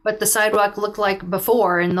compare what the sidewalk looked like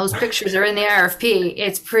before, and those pictures are in the RFP,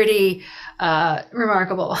 it's pretty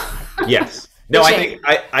remarkable. Yes. No, I think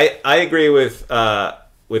I agree with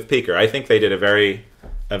Peeker. I think they did a very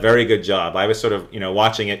good job. I was sort of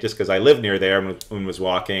watching it just because I lived near there and was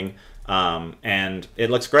walking, and it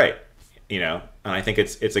looks great. And I think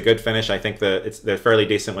it's a good finish. I think they're fairly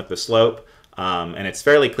decent with the slope. And it's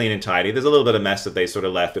fairly clean and tidy. There's a little bit of mess that they sort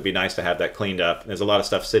of left. It'd be nice to have that cleaned up. There's a lot of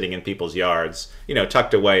stuff sitting in people's yards,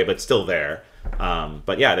 tucked away, but still there.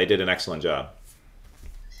 But yeah, they did an excellent job.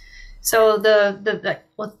 So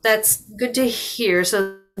well, that's good to hear.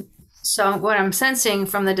 So what I'm sensing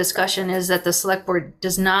from the discussion is that the select board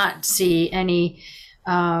does not see any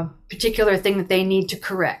particular thing that they need to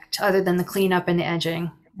correct other than the cleanup and the edging.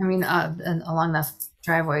 I mean, along the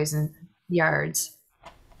driveways and yards.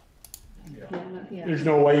 There's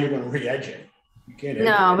no way you're going to re-edge it. You can't.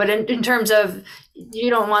 No, but in terms of, you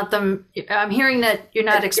don't want them. I'm hearing that you're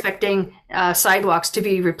not expecting sidewalks to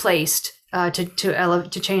be replaced to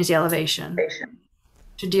change the elevation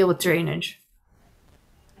to deal with drainage.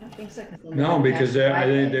 I don't think so. No, because I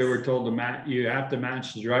think they were told you have to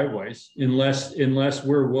match the driveways unless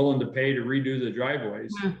we're willing to pay to redo the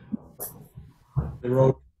driveways. The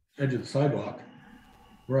road edge of the sidewalk.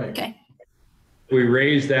 Right. Okay. If we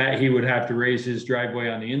raise that, he would have to raise his driveway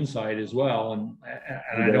on the inside as well, and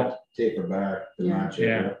I don't taper back to match it.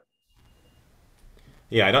 Yeah.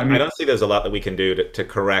 Yeah, I don't see there's a lot that we can do to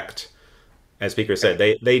correct. As Speaker said,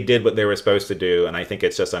 they did what they were supposed to do, and I think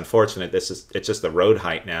it's just unfortunate. It's just the road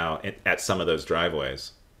height now at some of those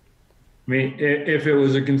driveways. I mean, if it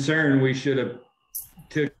was a concern, we should have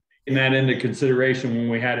taken that into consideration when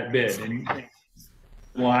we had it bid. And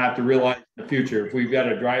we'll have to realize in the future, if we've got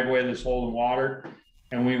a driveway that's holding water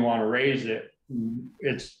and we want to raise it,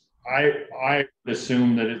 I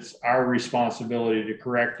assume that it's our responsibility to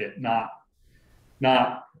correct it, not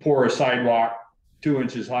pour a sidewalk 2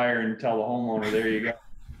 inches higher and tell the homeowner, there you go.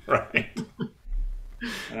 Right.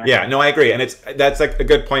 Yeah, no, I agree. And that's like a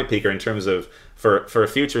good point, Peeker, in terms of for a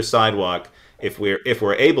future sidewalk, if we're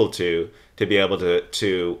able to be able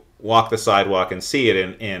to walk the sidewalk and see it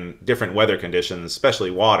in different weather conditions,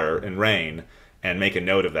 especially water and rain, and make a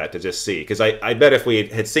note of that to just see. Because I bet if we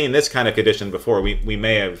had seen this kind of condition before, we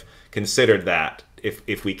may have considered that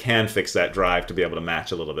if we can fix that drive to be able to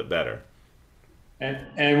match a little bit better.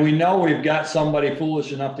 And we know we've got somebody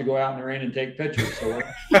foolish enough to go out in the rain and take pictures. So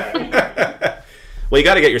well, you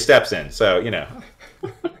got to get your steps in, so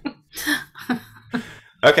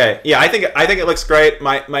Okay, yeah, I think it looks great.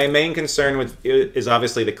 My main concern is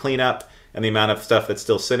obviously the cleanup and the amount of stuff that's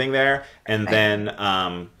still sitting there, and then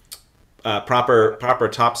proper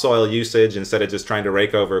topsoil usage instead of just trying to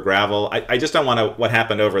rake over gravel. I just don't want what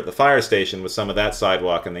happened over at the fire station with some of that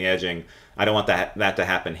sidewalk and the edging. I don't want that to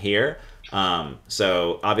happen here.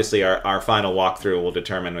 So obviously our final walkthrough will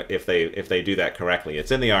determine if they do that correctly.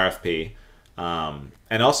 It's in the RFP.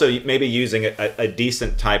 And also maybe using a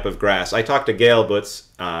decent type of grass. I talked to Gail Butz.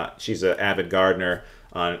 She's an avid gardener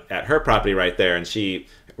at her property right there, and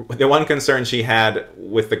the one concern she had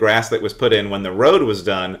with the grass that was put in when the road was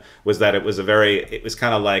done was that it was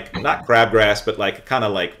kind of like, not crabgrass, but like kind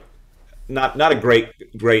of like not a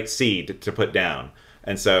great seed to put down.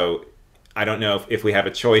 And so I don't know if we have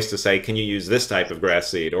a choice to say, can you use this type of grass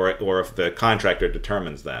seed, or if the contractor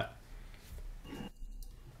determines that.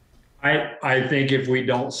 I think if we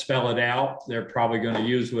don't spell it out, they're probably going to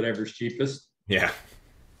use whatever's cheapest. Yeah.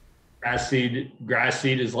 Grass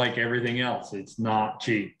seed is like everything else. It's not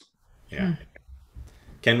cheap. Yeah.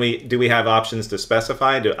 Do we have options to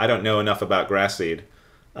specify? I don't know enough about grass seed.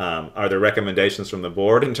 Are there recommendations from the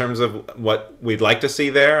board in terms of what we'd like to see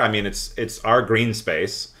there? I mean, it's our green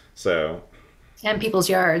space, so. And people's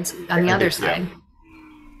yards on the other side.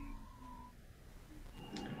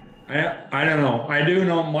 I don't know. I do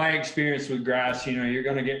know my experience with grass, you're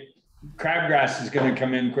going to get crabgrass is going to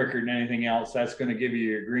come in quicker than anything else. That's going to give you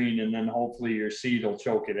your green, and then hopefully your seed will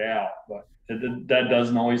choke it out. But that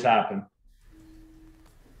doesn't always happen.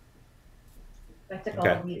 I took all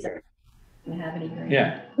the weeds. Didn't have any green.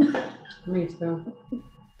 Yeah. Me too.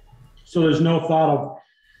 So there's no thought of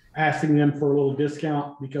asking them for a little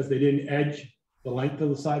discount because they didn't edge the length of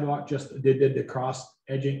the sidewalk, just they did the cross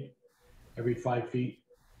edging every 5 feet.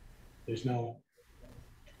 There's no.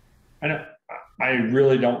 I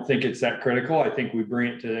really don't think it's that critical. I think we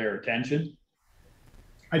bring it to their attention.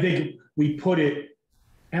 I think we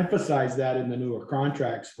emphasize that in the newer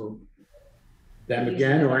contracts for them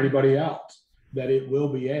again or anybody else, that it will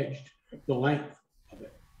be edged, the length of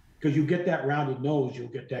it. Because you get that rounded nose, you'll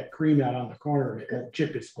get that cream out on the corner and it won't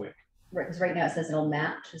chip as quick. Right, because right now it says it'll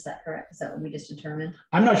match. Is that correct? Is that what we just determined?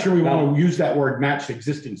 I'm not sure we want to use that word match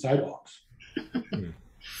existing sidewalks. Yeah,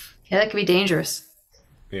 that could be dangerous.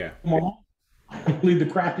 Yeah. Come on. Leave the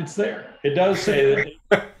crap that's there. It does say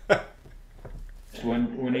that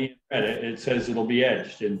when he read it, it says it'll be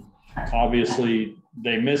edged, and obviously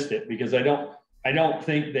they missed it because I don't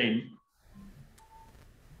think they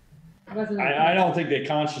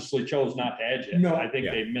consciously chose not to edge it. No. I think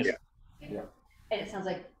they missed it. And it sounds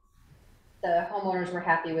like the homeowners were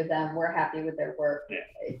happy with them. We're happy with their work.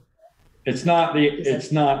 Yeah. It's not the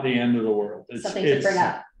end of the world. It's something to bring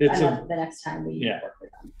up the next time we work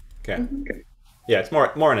with them. Okay. Okay. Yeah, it's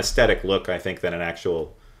more an aesthetic look, I think, than an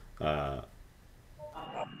actual. I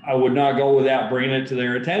would not go without bringing it to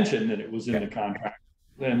their attention that it was in the contract,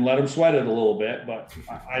 and let them sweat it a little bit. But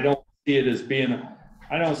I don't see it as being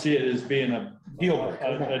a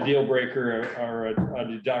deal breaker or a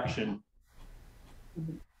deduction.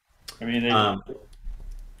 I mean,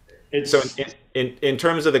 it's so in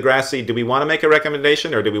terms of the grass seed, do we want to make a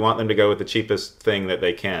recommendation, or do we want them to go with the cheapest thing that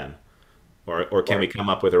they can? Or can we come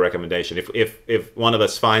up with a recommendation? If one of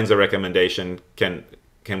us finds a recommendation, can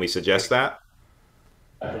we suggest that?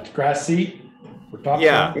 Grass seed?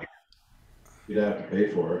 Yeah. You'd have to pay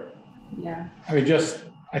for it. Yeah. I mean,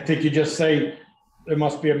 I think you just say there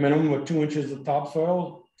must be a minimum of 2 inches of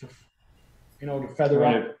topsoil to feather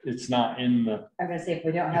up. It's not in the. I'm gonna say if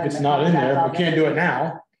we don't have. If it's not in there, we can't do it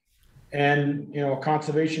now. And, a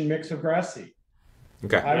conservation mix of grass seed.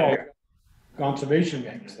 Okay. I don't conservation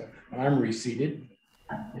mix. When I'm reseeded,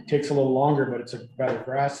 it takes a little longer, but it's a better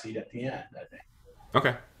grass seed at the end, I think.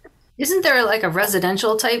 Okay. Isn't there like a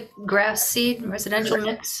residential type grass seed, residential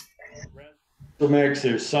mix? Mix,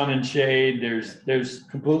 there's sun and shade, there's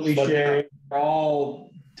completely shade. They're all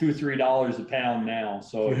 $2-3 a pound now.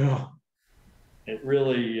 So yeah. It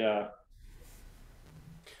really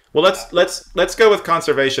well, let's go with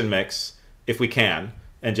conservation mix if we can.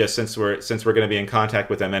 And just since we're going to be in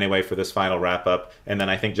contact with them anyway for this final wrap up, and then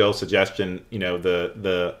I think Joel's suggestion,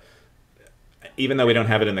 the even though we don't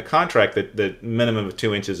have it in the contract, the minimum of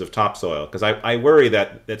 2 inches of topsoil, because I worry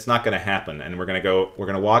that it's not going to happen, and we're going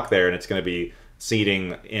to walk there and it's going to be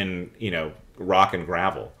seeding in rock and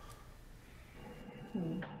gravel.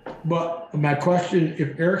 But my question,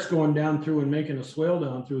 if Eric's going down through and making a swale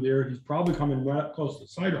down through there, he's probably coming right up close to the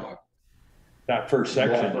sidewalk. That first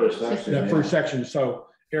section. That first section. So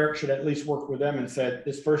Eric should at least work with them and said,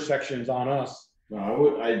 this first section is on us.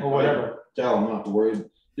 No, I tell them not to worry.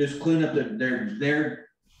 Just clean up their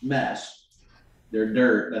mess, their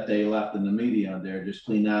dirt that they left in the median there. Just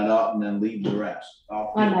clean that up and then leave the rest.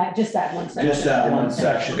 Just that one section. Just that one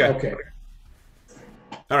section. Okay.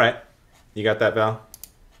 All right. You got that, Val?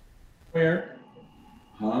 Where?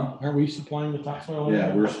 Huh? Are we supplying the topsoil?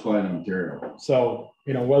 Yeah, we're supplying the material. So,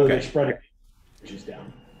 whether they spread it, is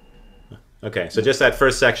down. Okay, so just that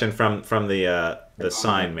first section from the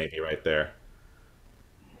sign maybe right there.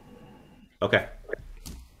 Okay.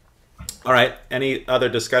 All right. Any other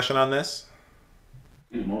discussion on this?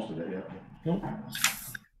 Most of it, yeah. Nope.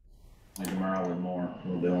 Like tomorrow with more.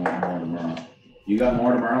 We'll do more tomorrow. You got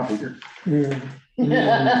more tomorrow, Peter?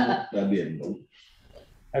 That'd be a note.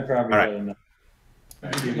 I probably All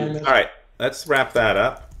right. All right. Let's wrap that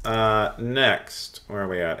up. Next, where are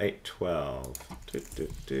we at? 8:12.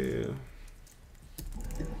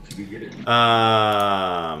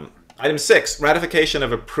 Item 6, ratification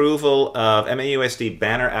of approval of MAUSD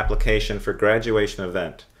banner application for graduation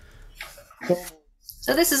event.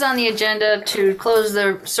 So this is on the agenda to close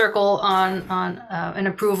the circle on an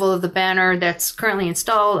approval of the banner that's currently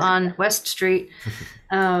installed on West Street.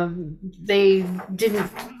 They didn't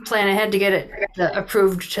plan ahead to get it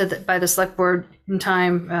approved by the select board in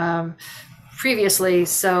time previously,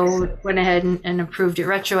 so went ahead and approved it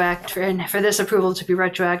retroactive. And for this approval to be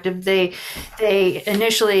retroactive, they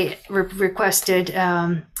initially requested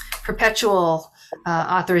perpetual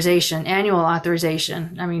authorization, annual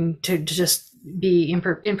authorization. I mean, to just be in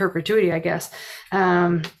perpetuity, I guess.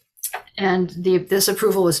 And this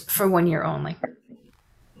approval was for 1 year only.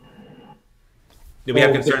 Do we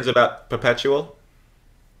have concerns about perpetual?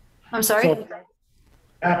 I'm sorry? So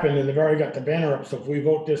happened, and they've already got the banner up, so if we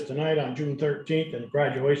vote this tonight on June 13th, and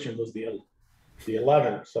graduation was the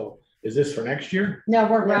 11th, so is this for next year? No,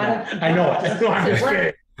 we're not. I know, I'm just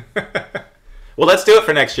kidding. Well, let's do it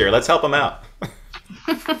for next year. Let's help them out.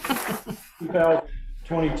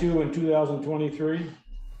 2022 and 2023?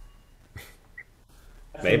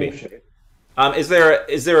 Maybe. Is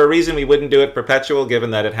there a reason we wouldn't do it perpetual,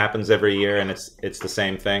 given that it happens every year and it's the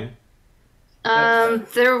same thing?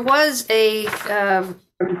 There was a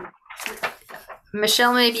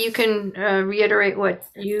Michelle. Maybe you can reiterate what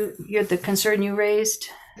the concern you raised.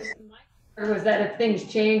 Was that if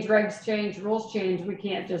things change, regs change, rules change, we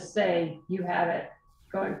can't just say you have it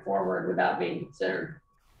going forward without being considered.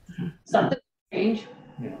 Something change.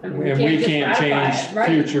 And we can't change it, right?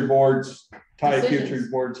 future boards, tie Decisions. future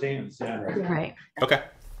boards' hands. Yeah. Right. Okay.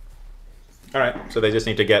 All right. So they just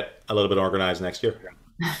need to get a little bit organized next year.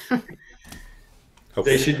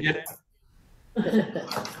 They should get. Yeah.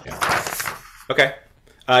 Okay.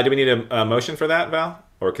 Do we need a motion for that, Val,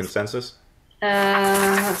 or consensus?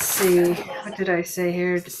 Let's see. What did I say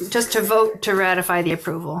here? Just to vote to ratify the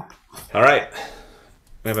approval. All right.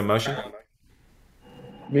 We have a motion.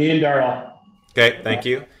 Me and Darrell. Okay. Thank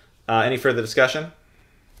you. Any further discussion?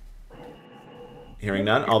 Hearing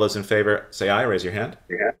none. All those in favor say aye. Raise your hand.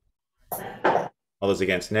 All those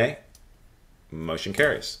against, nay. Motion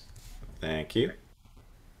carries. Thank you.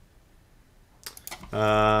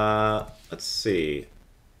 Let's see.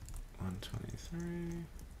 123.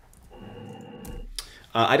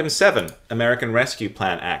 Item 7, American Rescue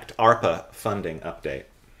Plan Act, ARPA funding update.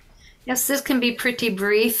 Yes, this can be pretty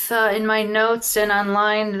brief. In my notes and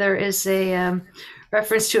online, there is a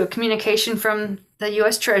reference to a communication from the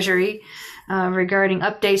U.S. Treasury regarding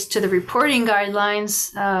updates to the reporting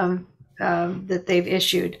guidelines that they've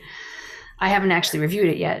issued. I haven't actually reviewed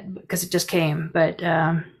it yet because it just came, but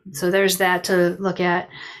so there's that to look at.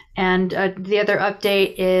 And the other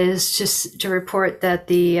update is just to report that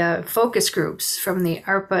the focus groups from the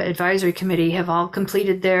ARPA Advisory Committee have all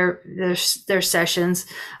completed their sessions.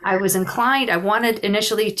 I wanted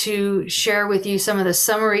initially to share with you some of the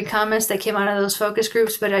summary comments that came out of those focus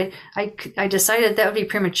groups, but I decided that would be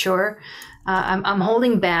premature. I'm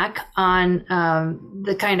holding back on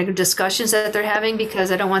the kind of discussions that they're having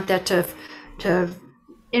because I don't want that to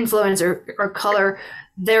influence or color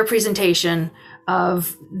their presentation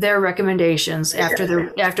of their recommendations after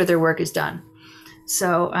their work is done.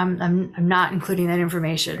 So I'm not including that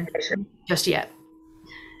information just yet.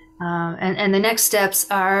 And the next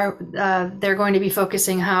steps are they're going to be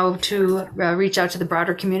focusing how to reach out to the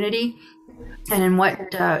broader community, and in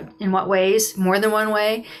what ways, more than one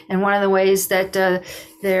way. And one of the ways that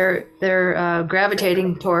they're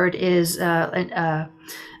gravitating toward is a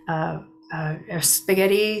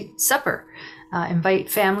spaghetti supper. Invite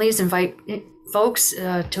folks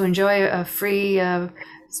to enjoy a free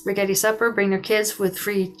spaghetti supper, bring their kids with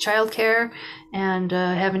free childcare, and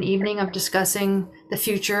have an evening of discussing the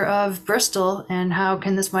future of Bristol and how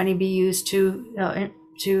can this money be used to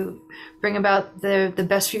bring about the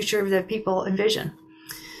best future that people envision.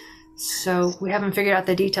 So we haven't figured out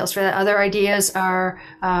the details for that. Other ideas are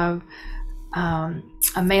a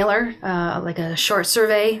mailer, like a short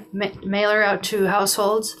survey mailer out to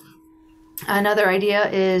households. Another idea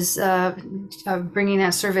is bringing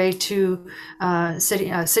that survey to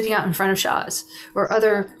sitting out in front of Shaw's or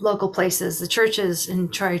other local places, the churches,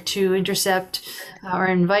 and try to intercept or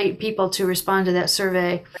invite people to respond to that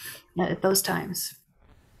survey at those times.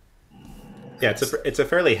 Yeah, it's a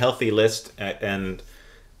fairly healthy list, and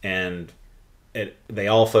they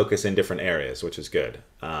all focus in different areas, which is good.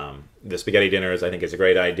 The spaghetti dinners, I think, is a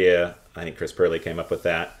great idea. I think Chris Purley came up with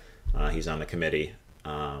that. He's on the committee.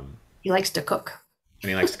 He likes to cook. And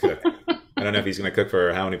he likes to cook. I don't know if he's going to cook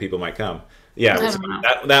for how many people might come. Yeah,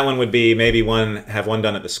 that one would be maybe have one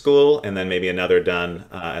done at the school and then maybe another done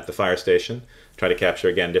at the fire station. Try to capture,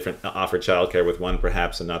 again, different offered childcare with one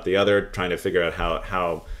perhaps and not the other, trying to figure out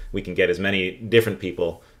how we can get as many different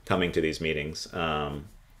people coming to these meetings.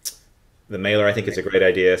 The mailer, I think, is a great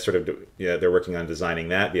idea. They're working on designing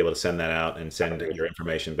that, be able to send that out and send your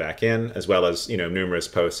information back in, as well as numerous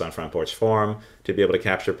posts on Front Porch Forum to be able to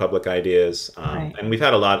capture public ideas. Right. And we've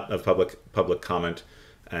had a lot of public comment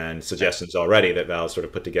and suggestions already that Val's sort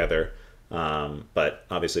of put together. But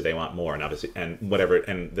obviously they want more, and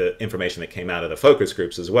the information that came out of the focus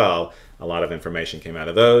groups as well. A lot of information came out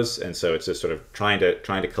of those, and so it's just sort of trying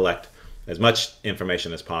to collect as much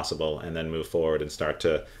information as possible, and then move forward and start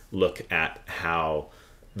to look at how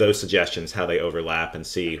those suggestions, how they overlap, and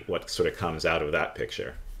see what sort of comes out of that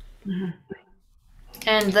picture. Mm-hmm.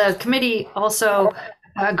 And the committee also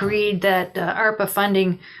agreed that ARPA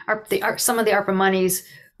funding, some of the ARPA monies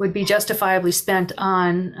would be justifiably spent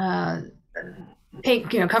on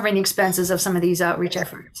covering the expenses of some of these outreach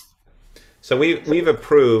efforts. So we've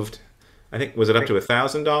approved, I think, was it up to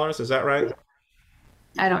 $1,000? Is that right?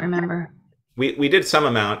 I don't remember. We did some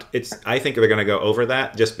amount. I think they're going to go over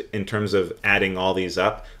that just in terms of adding all these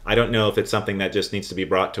up. I don't know if it's something that just needs to be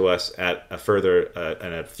brought to us at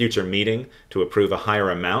a future meeting to approve a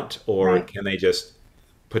higher amount, or can they just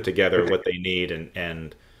put together what they need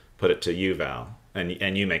and put it to you, Val,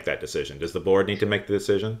 and you make that decision? Does the board need to make the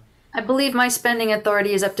decision? I believe my spending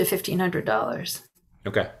authority is up to $1,500.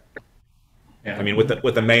 Okay. Yeah. I mean, with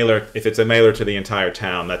the mailer, if it's a mailer to the entire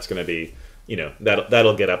town, that's going to be,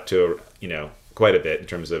 that'll get up to, quite a bit in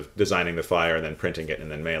terms of designing the flyer and then printing it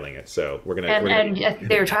and then mailing it. So we're gonna. And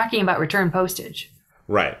they were talking about return postage.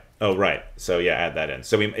 Right. Oh, right. So yeah, add that in.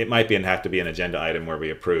 So it might have to be an agenda item where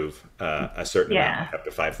we approve a certain amount, up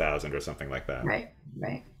to 5,000 or something like that. Right.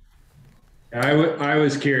 Right. I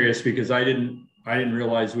was curious because I didn't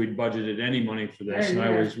realize we'd budgeted any money for this, and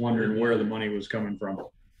I was wondering where the money was coming from.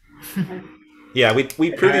 Yeah, we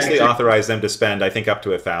previously authorized them to spend, I think, up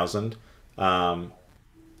to 1,000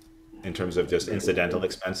 in terms of just incidental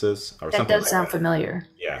expenses or something. That does sound familiar.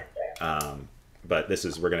 Yeah, but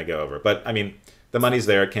we're going to go over. But I mean, the money's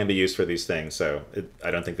there; it can be used for these things. So I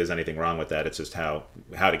don't think there's anything wrong with that. It's just how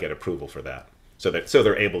to get approval for that, so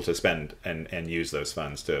they're able to spend and use those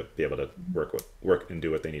funds to be able to work and do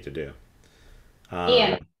what they need to do.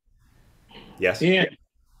 Ian. Yes. Ian.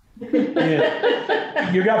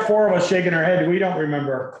 You got four of us shaking our head. We don't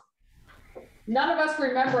remember. None of us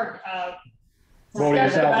remember Voting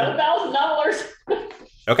about $1,000.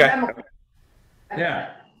 Okay.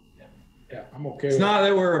 Yeah. Yeah, I'm okay. It's not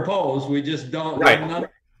that we're opposed. We just don't. Right. None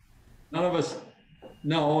of us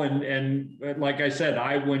know. And like I said,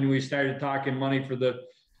 when we started talking money for the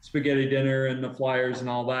spaghetti dinner and the flyers and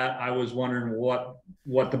all that, I was wondering what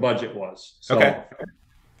the budget was. So, okay.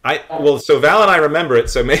 So Val and I remember it.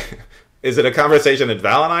 So is it a conversation that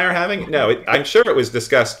Val and I are having? No, I'm sure it was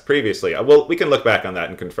discussed previously. Well, we can look back on that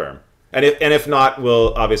and confirm. And if not,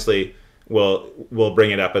 we'll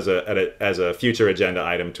bring it up as a future agenda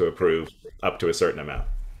item to approve up to a certain amount.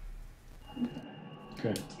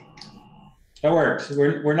 Okay. That works.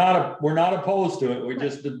 We're not opposed to it. We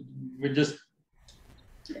just It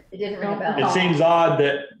didn't ring a bell. it seems odd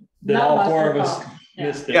that all four of us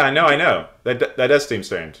missed it. Yeah, I know. That does seem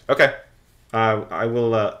strange. Okay. I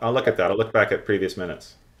will. I'll look at that. I'll look back at previous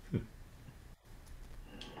minutes.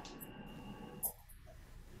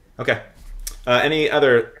 Okay. Any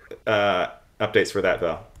other updates for that,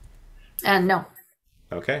 Val? No.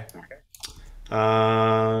 Okay.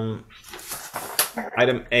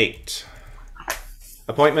 Item 8.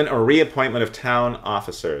 Appointment or reappointment of town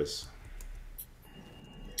officers.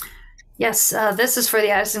 Yes, this is for the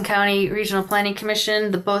Addison County Regional Planning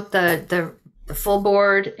Commission, both the full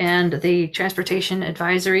board and the Transportation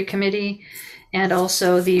Advisory Committee, and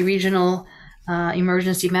also the Regional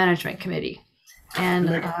Emergency Management Committee.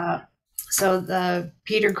 And so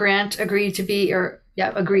Peter Grant agreed to be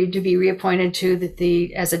reappointed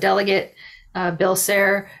to as a delegate. Bill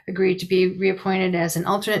Sayre agreed to be reappointed as an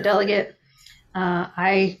alternate delegate.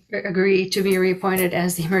 I agreed to be reappointed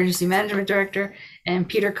as the Emergency Management Director, and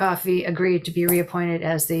Peter Coffey agreed to be reappointed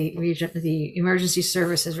as the Emergency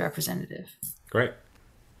Services Representative. Great.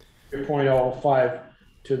 Appoint all five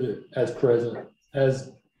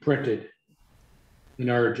as printed in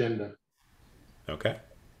our agenda. Okay.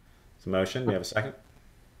 It's a motion. Do you have a second?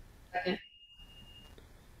 Second.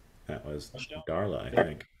 That was Darla, I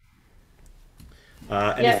think.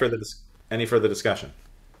 Any further discussion?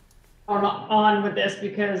 On with this,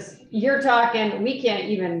 because you're talking, we can't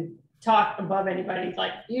even talk above anybody.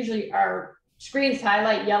 Like, usually our screens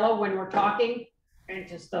highlight yellow when we're talking, and it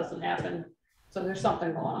just doesn't happen. So there's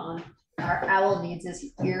something going on. Our owl needs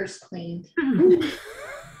his ears cleaned.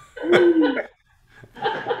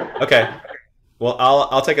 Okay. Well,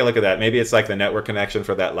 I'll take a look at that. Maybe it's like the network connection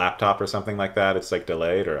for that laptop or something like that. It's like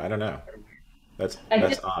delayed, or I don't know. That's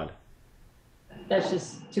odd. That's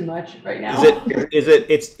just too much right now.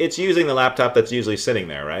 It's using the laptop that's usually sitting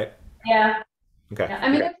there, right? Yeah. Okay. Yeah. I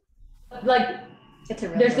mean, like,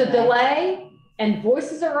 there's a delay and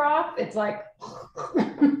voices are off. It's like,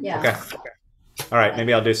 yeah. Okay. All right.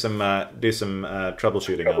 Maybe I'll do some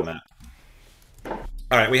troubleshooting on that.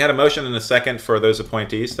 All right. We had a motion and a second for those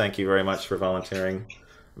appointees. Thank you very much for volunteering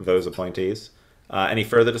those appointees. Any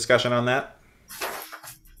further discussion on that?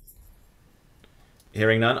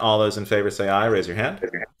 Hearing none, all those in favor say aye. Raise your hand.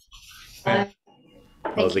 Aye.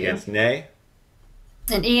 All those against, nay.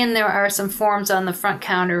 And Ian, there are some forms on the front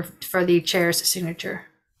counter for the chair's signature.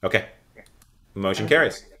 Okay. Motion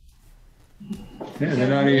carries. Yeah, they're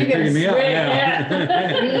not even picking me up now.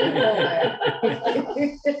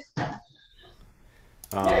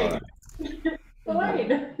 Delayed. Hang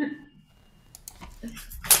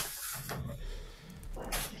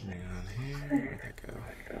on here. Where'd that go?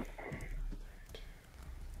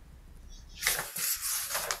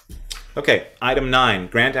 Okay, item 9,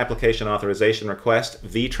 grant application authorization request,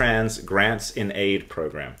 VTrans Grants in Aid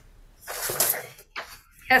Program.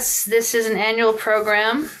 Yes, this is an annual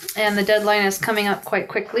program, and the deadline is coming up quite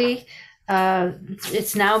quickly.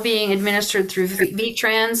 It's now being administered through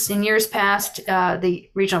VTrans. In years past, the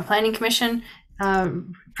Regional Planning Commission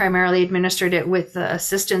primarily administered it with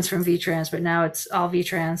assistance from VTrans, but now it's all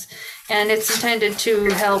VTrans, and it's intended to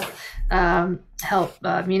help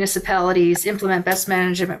municipalities implement best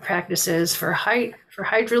management practices for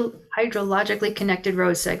hydrologically connected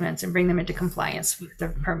road segments and bring them into compliance with the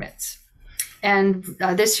permits. And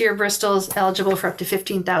this year, Bristol's eligible for up to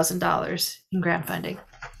 $15,000 in grant funding.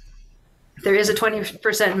 There is a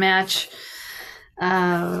 20% match,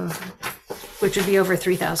 which would be over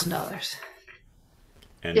 $3,000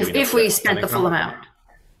 if we spent the full amount.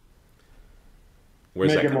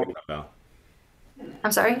 Where's that coming from, Val?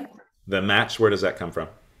 I'm sorry? The match, where does that come from?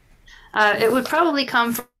 It would probably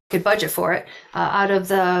come from, could budget for it, out of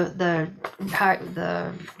the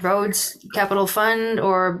roads capital fund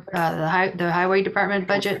or the highway department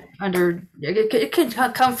budget. Under it could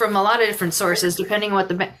come from a lot of different sources depending on what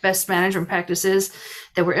the best management practice is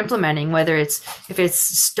that we're implementing. Whether if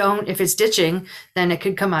it's ditching, then it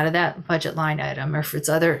could come out of that budget line item, or if it's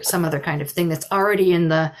some other kind of thing that's already in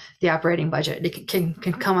the operating budget, it can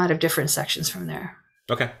come out of different sections from there.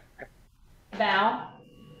 Okay. Val,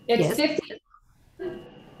 it's Yes. 50,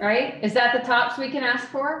 right? Is that the tops we can ask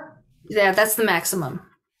for? Yeah, that's the maximum.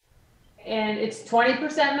 And it's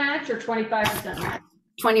 20% match or 25% match?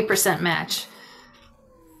 20% match.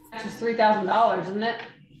 Which is $3,000, isn't it?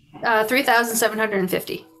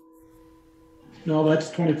 $3,750. No,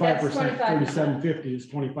 that's 25%. 25%. 3750 is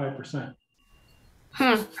 25%.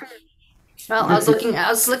 Well, I was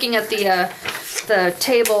looking at the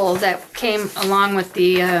table that came along with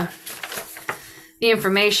the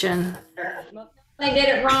information. They did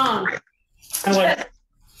it wrong. Kind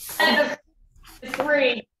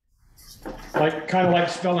Three. of like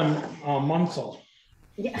spelling Munsell.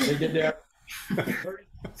 Yeah. They did that.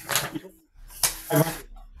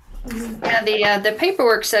 Yeah, the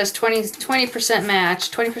paperwork says 20%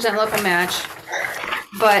 match, 20% local match,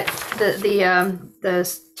 but the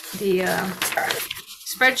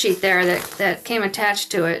spreadsheet there that came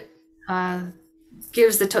attached to it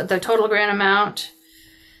gives the total grant amount.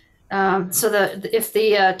 So if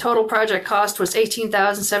the total project cost was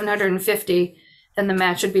 $18,750, then the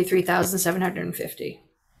match would be $3,750,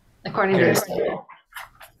 according to this table.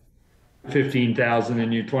 15,000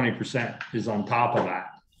 and your 20% is on top of that.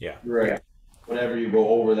 Yeah. Right. Whenever you go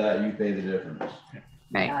over that, you pay the difference.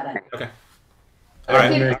 Right. Got it. Okay. All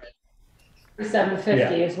right.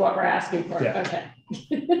 750 is what we're asking for. Yeah. Okay.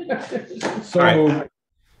 So All right.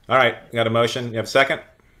 All right. You got a motion? You have a second?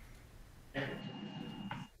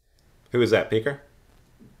 Who is that, Peeker?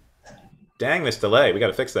 Dang, this delay. We got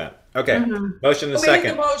to fix that. Okay. Motion and a Who made the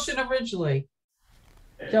second. motion originally?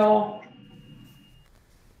 Joel,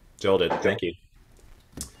 Joel did. Thank you.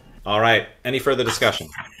 All right. Any further discussion?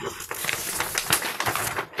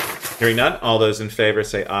 Hearing none, all those in favor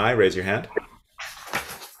say aye. Raise your hand.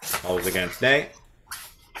 All those against, nay.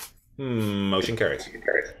 Motion carries.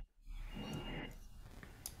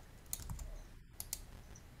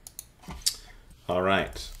 All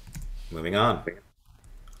right. Moving on.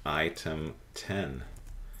 Item 10.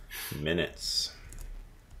 Minutes.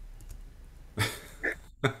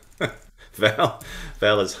 Val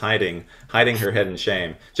is hiding her head in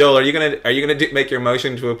shame. Joel, are you gonna make your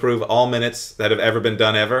motion to approve all minutes that have ever been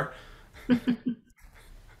done ever?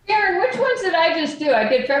 Karen, which ones did I just do? I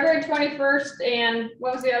did February 21st and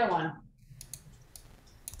what was the other one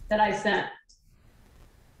that I sent?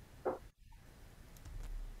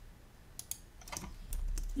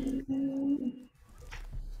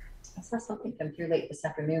 I saw something come through late this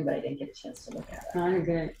afternoon, but I didn't get a chance to look at it. I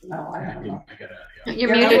didn't. No, I don't know. You're Yeah,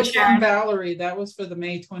 that muted, was from Sharon. Valerie. That was for the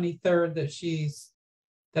May 23rd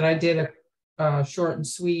that I did a short and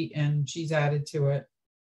sweet, and she's added to it.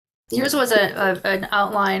 Yours was an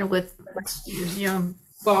outline with,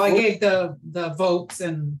 Well, I gave the votes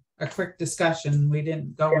and a quick discussion. We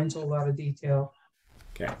didn't go into a lot of detail.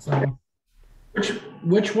 Okay. So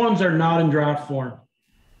Which ones are not in draft form?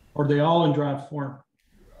 Or are they all in draft form?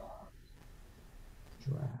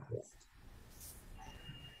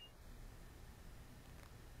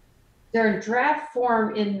 They're in draft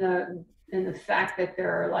form in the fact that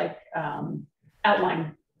they're like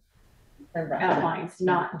outlines,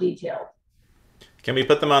 not detailed. Can we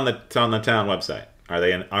put them on the town website? Are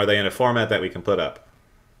they in a format that we can put up?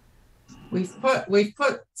 we've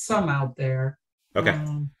put some out there. Okay.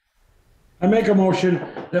 I make a motion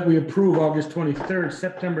that we approve August 23rd,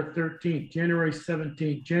 September 13th, January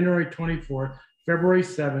 17th, January 24th, February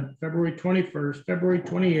 7th, February 21st, February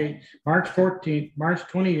 28th, March 14th, March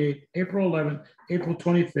 28th, April 11th, April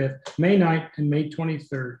 25th, May 9th, and May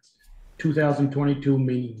 23rd, 2022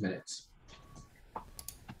 meeting minutes.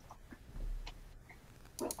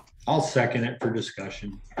 I'll second it for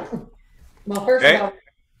discussion. Well, first Okay. of all,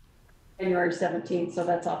 January 17th, so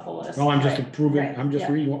that's off the list. No, I'm just Right, approving, right, I'm just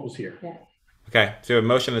yeah. reading what was here. Yeah. Okay. So a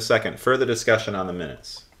motion and a second. Further discussion on the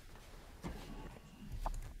minutes.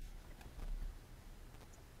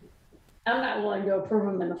 I'm not willing to approve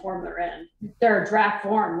them in the form they're in. They're a draft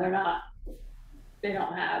form. They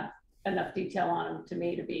don't have enough detail on them to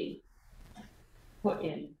me to be put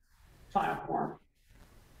in final form.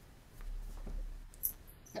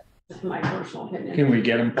 That's my personal opinion. Can we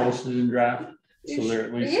get them posted in draft? So they're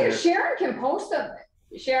at least Yeah, there. Sharon can post them.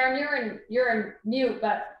 Sharon, you're in mute,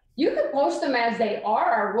 but you can post them as they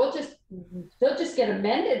are. They'll just get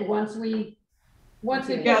amended once we.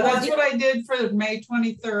 Yeah, that's what I did for May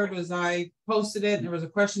 23rd was I posted it and there was a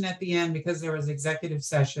question at the end because there was executive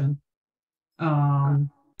session.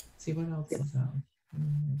 See what else is out.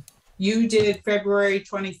 You did February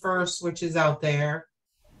 21st, which is out there.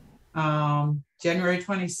 January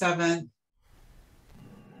 27th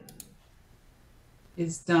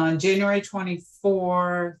is done. January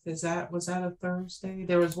 24th, was that a Thursday?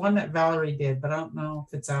 There was one that Valerie did, but I don't know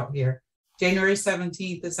if it's out here. January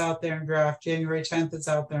 17th is out there in draft. January 10th is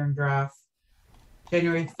out there in draft.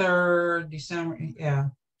 January 3rd, December, yeah.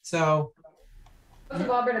 So. Those have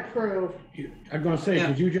all been approved. I'm gonna say,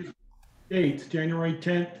 could you just dates, January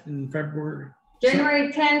 10th and February?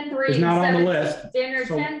 January 10, 3, It's and not on the 17th. list, January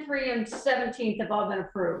so- 10, 3, and 17th have all been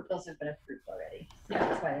approved. Those have been approved already. Yeah,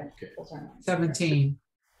 that's why those are not. 17.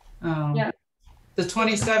 Yeah. The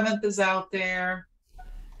 27th is out there.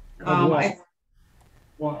 Of what?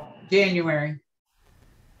 What, January.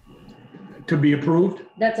 to be approved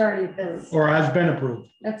That's already been, or has been approved?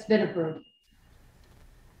 that's been approved.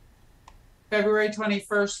 February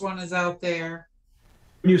 21st one is out there.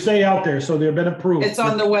 When you say out there, so they've been approved. It's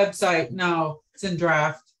on the website. No, it's in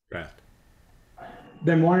draft. Draft.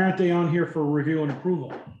 Then why aren't they on here for review and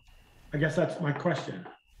approval? I guess that's my question.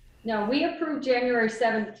 No, we approved January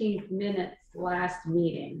 17th minutes last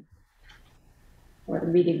meeting. Or the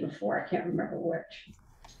meeting before, I can't remember which.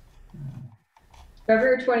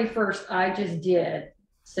 February 21st, I just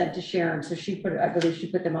sent to Sharon, so I believe she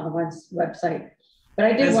put them on the website. But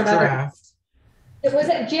I did As one other. draft. Was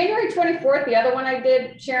it January 24th, the other one I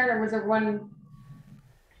did, Sharon, or was it one?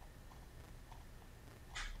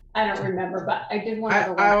 I don't remember, but I did one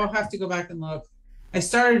other one. I'll have to go back and look. I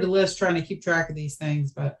started a list trying to keep track of these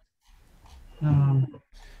things, but Well,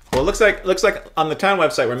 it looks like on the town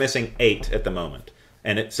website we're missing 8 at the moment,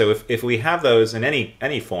 and so if we have those in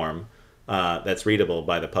any form that's readable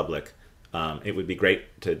by the public, it would be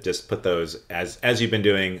great to just put those as you've been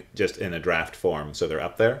doing, just in a draft form, so they're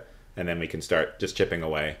up there, and then we can start just chipping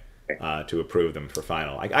away to approve them for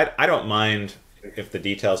final. I don't mind if the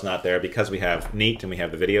detail's not there because we have Neat and we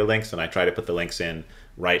have the video links, and I try to put the links in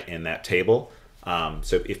right in that table.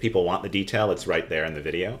 So if people want the detail, it's right there in the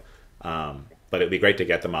video. But it'd be great to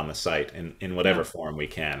get them on the site in whatever form we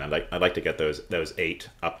can. I'd like to get those 8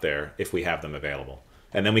 up there if we have them available,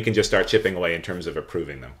 and then we can just start chipping away in terms of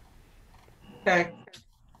approving them. okay.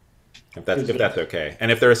 If that's okay. And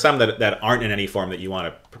if there are some that aren't in any form that you want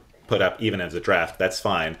to put up even as a draft, that's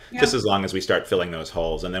fine. Yeah. Just as long as we start filling those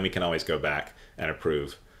holes, and then we can always go back and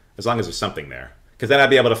approve, as long as there's something there. Because then I'd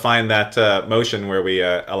be able to find that motion where we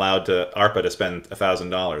allowed ARPA to spend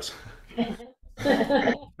 $1,000.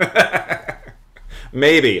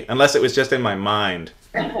 Maybe, unless it was just in my mind.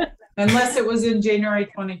 Unless it was in January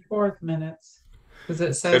 24th minutes, because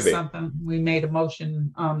it says Could be. something. We made a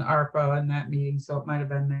motion on ARPA in that meeting, so it might have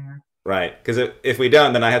been there. Right, because if we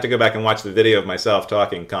don't, then I have to go back and watch the video of myself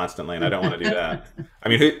talking constantly, and I don't want to do that. I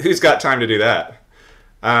mean, who's got time to do that?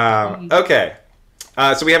 Okay,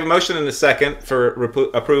 so we have a motion and a second for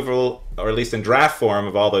approval, or at least in draft form,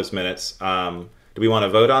 of all those minutes. Do we want to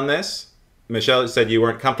vote on this? Michelle said you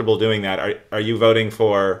weren't comfortable doing that. Are you voting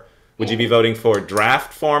for? Would you be voting for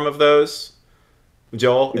draft form of those,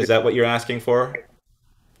 Joel, is that what you're asking for?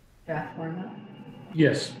 Draft format.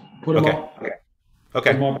 Yes, put them Okay. up.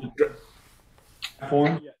 Okay. Put 'em up in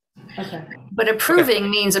form. Okay. But approving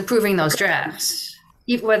means approving those drafts,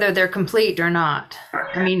 whether they're complete or not.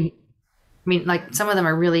 I mean, like some of them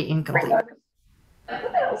are really incomplete. What the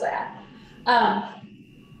hell's that?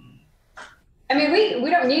 I mean, we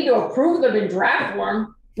don't need to approve them in draft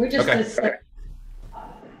form. We just, Okay.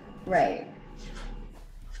 Right.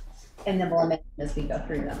 And then we'll amend as we go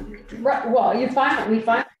through them. right, well, we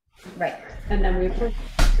find, Right. and then we approve.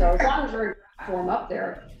 So as long as we're in draft form up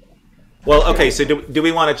there. Well, okay, so do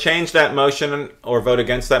we want to change that motion or vote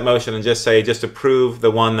against that motion and just say just approve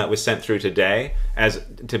the one that was sent through today as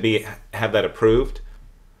to have that approved?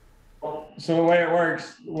 So the way it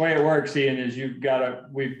works, Ian, is we've got to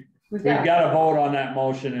vote on that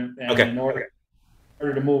motion, and Okay. in order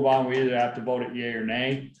to move on, we either have to vote it yea or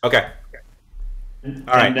nay. Okay. And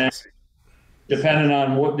All right. then, depending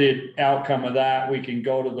on what the outcome of that, we can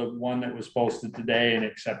go to the one that was posted today and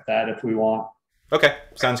accept that if we want. Okay,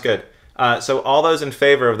 sounds good. So all those in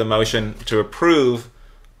favor of the motion to approve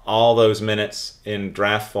all those minutes in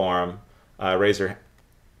draft form, raise your.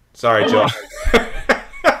 Sorry, Joel.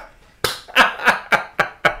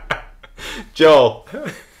 Joel.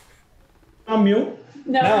 I'm mute.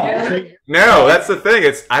 No. No, that's the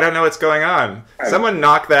thing. I don't know what's going on. Someone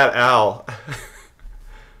knock that owl.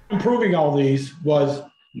 Approving all these was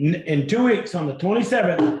in 2 weeks on the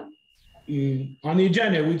 27th on the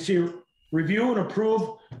agenda, we'd see review and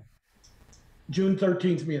approve June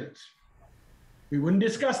 13th minutes. We wouldn't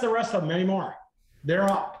discuss the rest of them anymore. They're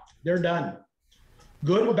up. They're done.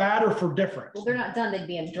 Good, bad, or for different. Well, they're not done. They'd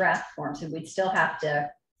be in draft form, so we'd still have to.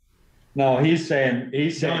 No, he's saying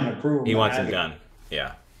approve. He wants them done.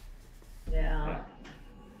 Yeah. Yeah.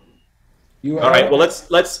 All right. Well,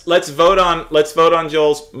 let's vote on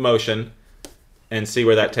Joel's motion and see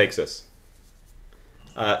where that takes us.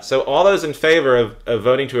 So all those in favor of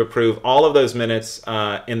voting to approve all of those minutes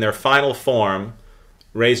in their final form,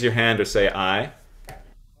 raise your hand or say aye.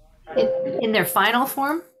 In their final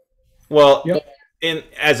form? Well,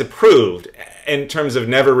 as approved, in terms of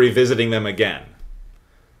never revisiting them again.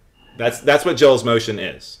 That's what Joel's motion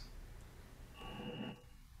is.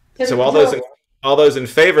 So all those in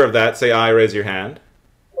favor of that, say aye, raise your hand.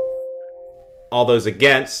 All those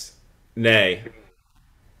against, nay.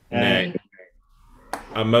 Nay.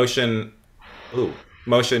 A motion,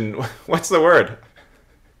 what's the word?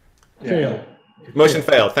 Failed. Motion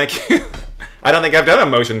failed, thank you. I don't think I've done a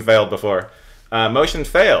motion failed before. Motion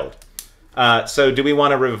failed. So do we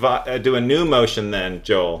want to do a new motion then,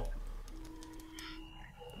 Joel?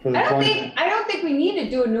 I don't think we need to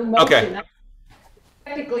do a new motion. Okay.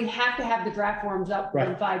 Technically have to have the draft forms up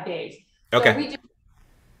within 5 days. Okay. So we just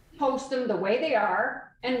post them the way they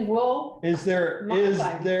are and we'll. Is there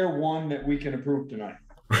one that we can approve tonight?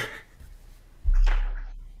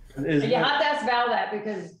 You have to ask Val that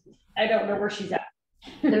because I don't know where she's at.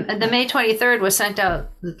 The May 23rd was sent out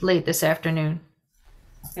late this afternoon.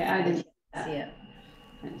 Yeah, I didn't See it.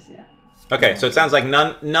 Okay, so it sounds like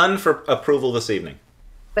none for approval this evening.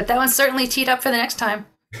 But that one's certainly teed up for the next time.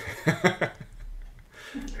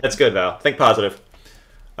 That's good, Val. Think positive.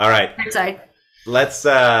 All right. Outside. Let's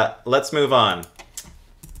move on.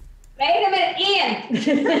 Wait a minute, Ian.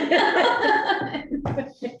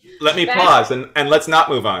 Let me pause and let's not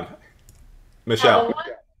move on. Michelle.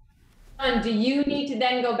 Do you need to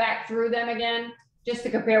then go back through them again just to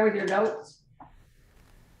compare with your notes?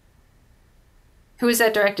 Who is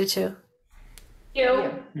that directed to?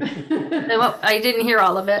 You. I didn't hear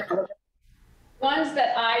all of it. Ones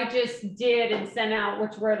that I just did and sent out,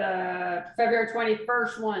 which were the February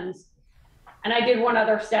 21st ones. And I did one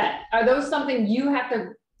other set. Are those something you have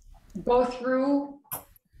to go through?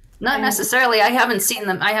 Not necessarily. I haven't seen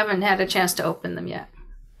them. I haven't had a chance to open them yet.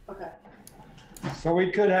 Okay. So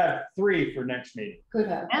we could have 3 for next meeting. Could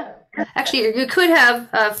have. Yeah. Actually, you could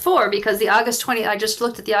have 4 because the August 20. I just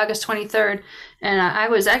looked at the August 23rd, and I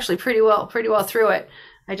was actually pretty well through it.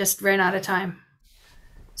 I just ran out of time,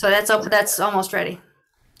 so that's almost ready.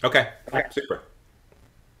 Okay. Super.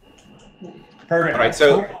 Perfect. All right.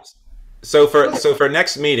 So for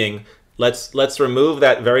next meeting, let's remove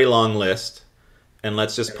that very long list, and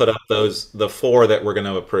let's just put up the 4 that we're going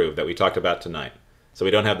to approve that we talked about tonight. So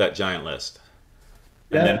we don't have that giant list,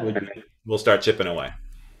 and then we'll start chipping away.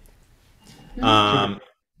 All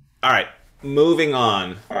right. Moving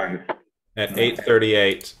on. At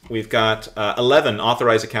 8:38, we've got 11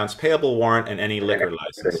 authorized accounts payable warrant and any liquor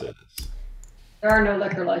licenses. There are no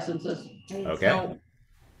liquor licenses. Okay.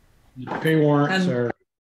 Pay warrants are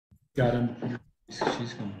got them.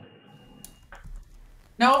 She's going.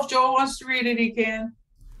 No, if Joel wants to read it, he can.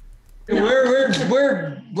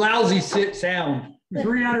 We're lousy sound.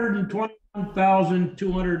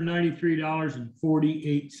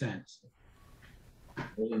 $321,293.48.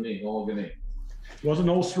 Wasn't me, all good name. Wasn't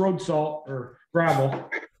no road salt or gravel.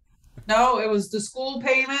 No, it was the school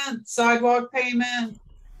payment, sidewalk payment,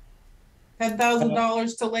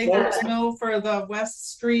 $10,000 to Lathrop's Mill for the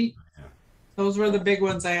West Street. Those were the big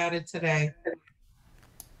ones I added today.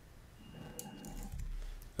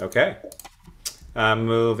 Okay.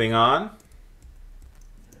 Moving on.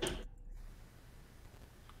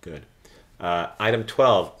 Good. Item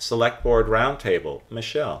 12, Select Board Roundtable.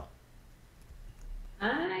 Michelle.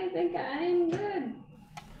 I think I'm good.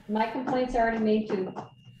 My complaints are already made to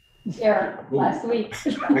Eric last week.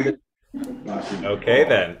 Okay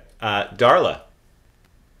then. Darla.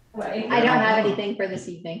 I don't have anything for this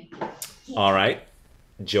evening. All right.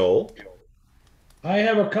 Joel. I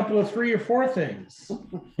have a couple of 3 or 4 things.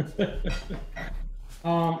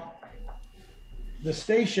 The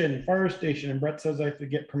station, fire station, and Brett says I have to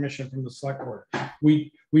get permission from the select board.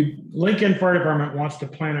 Lincoln Fire Department wants to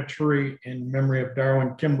plant a tree in memory of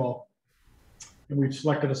Darwin Kimball. And we've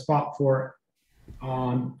selected a spot for it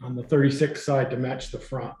on the 36 side to match the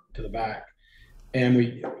front to the back.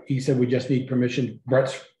 And he said we just need permission.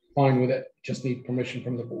 Brett's fine with it, just need permission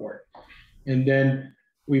from the board. And then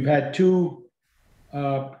we've had 2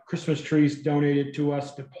 Christmas trees donated to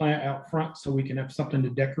us to plant out front so we can have something to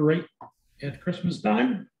decorate at Christmas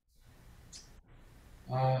time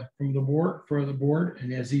from the board, for the board.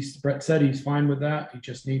 And as Brett said, he's fine with that. He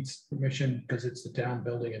just needs permission because it's the town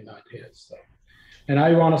building and not his. So, and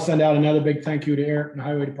I want to send out another big thank you to Eric and the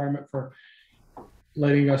Highway Department for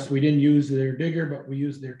letting us, we didn't use their digger, but we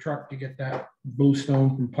used their truck to get that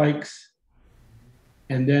bluestone from Pikes.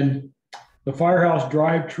 And then the Firehouse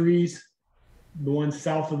Drive trees, the ones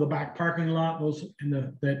south of the back parking lot, those in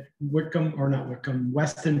that Wickham, or not Wickham,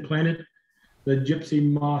 Weston planted, the gypsy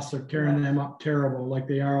moths are tearing them up terrible, like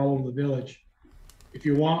they are all over the village. If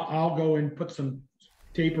you want, I'll go and put some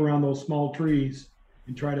tape around those small trees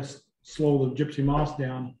and try to slow the gypsy moths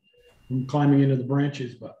down from climbing into the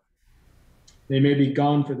branches, but they may be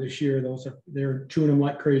gone for this year. They're chewing them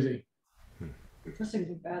like crazy. Those things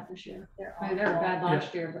are bad this year. They were bad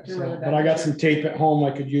last year, but they're really bad. But I got some tape at home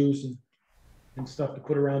I could use and stuff to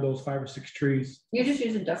put around those 5 or 6 trees. You just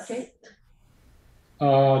use a duct tape?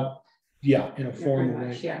 Yeah, in a formal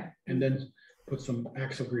way. Yeah. And then put some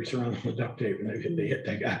axle grease around them with duct tape, and they hit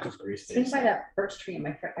that axle grease. Swing by that birch tree in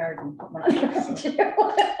my front yard and put one on too.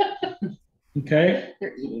 Okay.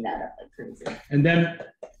 They're eating that up like crazy. And then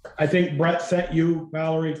I think Brett sent you,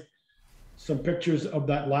 Valerie, some pictures of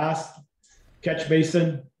that last catch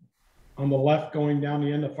basin on the left going down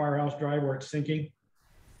the end of Firehouse Drive where it's sinking.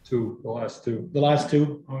 The last two. The last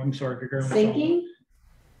 2. Oh, I'm sorry. Sinking?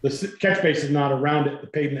 The catch basin is not around it. The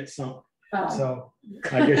pavement sunk. Oh. So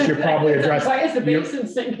I guess you're probably addressing. Why is the basin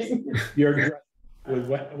sinking? You're addressing with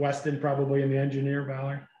Weston probably and the engineer,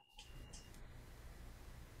 Valerie.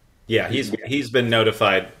 Yeah, he's been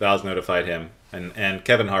notified. Val's notified him, and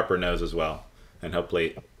Kevin Harper knows as well. And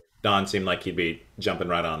hopefully, Don seemed like he'd be jumping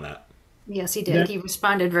right on that. Yes, he did. He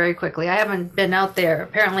responded very quickly. I haven't been out there.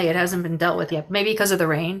 Apparently, it hasn't been dealt with yet. Maybe because of the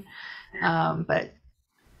rain, but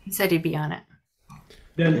he said he'd be on it.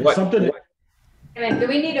 Then something. And do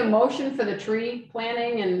we need a motion for the tree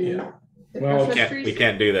planting and the Christmas trees? We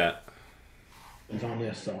can't do that. It's on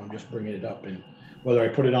this, so I'm just bringing it up, and whether I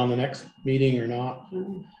put it on the next meeting or not,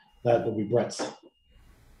 that will be Brett's.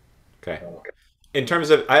 Okay. In terms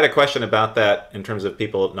of, I had a question about that in terms of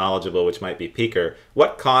people knowledgeable, which might be Peaker.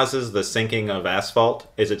 What causes the sinking of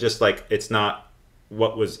asphalt? Is it just like it's not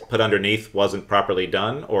what was put underneath wasn't properly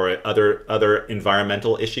done, or other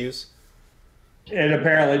environmental issues? It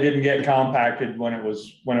apparently didn't get compacted when it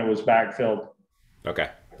was backfilled. Okay.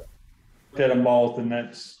 Did them both, and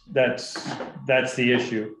that's the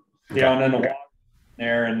issue. Okay. Yeah, and then the water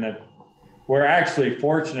there, and we're actually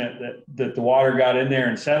fortunate that the water got in there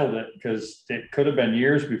and settled it, because it could have been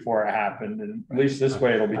years before it happened, and at least this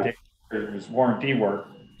way it'll be taken care of as warranty work.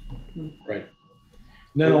 Right.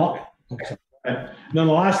 Then the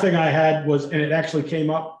last thing I had was, and it actually came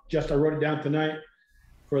up, I wrote it down tonight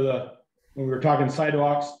when we were talking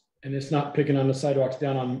sidewalks, and it's not picking on the sidewalks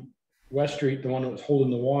down on West Street, the one that was holding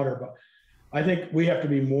the water, but I think we have to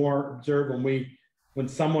be more observed when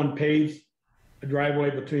someone paves a driveway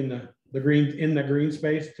between the green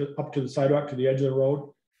space up to the sidewalk to the edge of the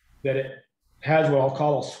road, that it has what I'll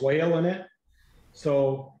call a swale in it.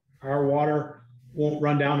 So our water won't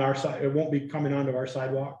run down our side. It won't be coming onto our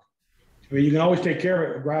sidewalk. I mean, you can always take care of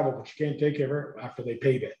it with gravel, but you can't take care of it after they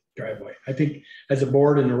pave it driveway. I think as a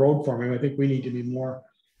board and the road foreman, I think we need to be more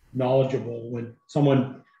knowledgeable. When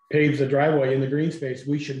someone paves a driveway in the green space,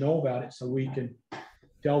 we should know about it so we can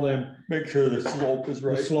tell them Make sure the slope is the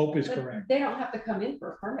right. slope is But correct. they don't have to come in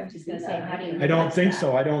for a permit. I was just gonna say, how do you? I don't assess think that?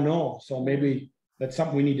 so. I don't know. So maybe that's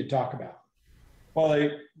something we need to talk about. Well,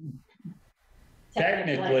 they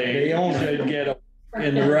technically They own it. should get a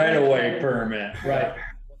in the right of way permit. Right.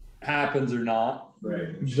 Happens or not. Right.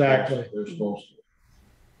 Exactly. They're supposed to.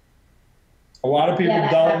 A lot of people Yeah,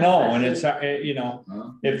 that don't know, and happens. it's, you know,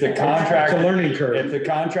 Huh? if the It's a contractor, learning if curve. the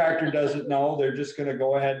contractor doesn't know, they're just gonna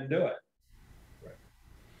go ahead and do it.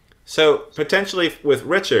 So potentially with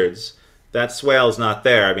Richards, that swale is not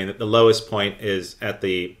there. I mean, the lowest point is at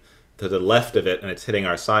to the left of it, and it's hitting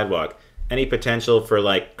our sidewalk. Any potential for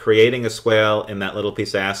like creating a swale in that little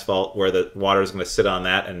piece of asphalt where the water is going to sit on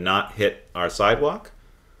that and not hit our sidewalk,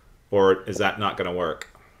 or is that not going to work?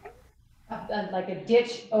 Like a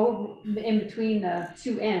ditch over in between the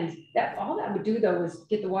two ends. That, all that would do though is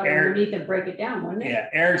get the water Eric- underneath and break it down, wouldn't it? Yeah,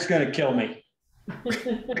 Eric's gonna kill me.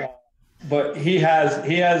 But he has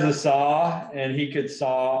a saw, and he could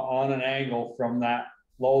saw on an angle from that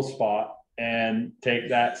low spot and take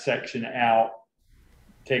that section out,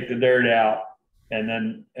 take the dirt out, and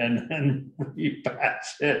then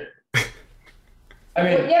repatch it. I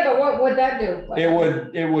Well, mean, yeah, but what would that do?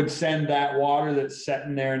 it would send that water that's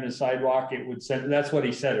sitting there in the sidewalk, it would send, that's what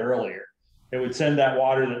he said earlier. It would send that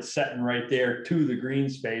water that's sitting right there to the green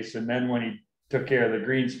space, and then when he took care of the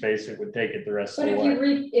green space, it would take it the rest of But the if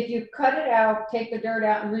way. if you cut it out, take the dirt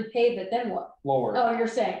out and repave it, then what? Lower. Oh, you're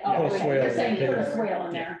saying, Put a oh, okay, swale you're in, saying put a repave it. swale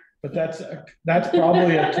in there. But that's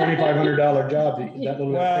probably a $2,500 job. That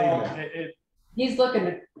little Well, pavement. He's looking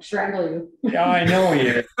to strangle you. yeah, I know he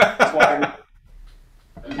is. That's why,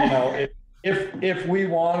 you know, if we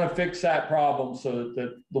want to fix that problem so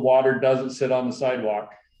that the water doesn't sit on the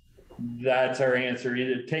sidewalk, that's our answer.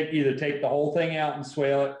 Either take the whole thing out and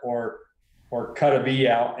swale it, or cut a V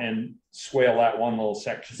out and swale that one little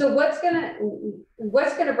section. So what's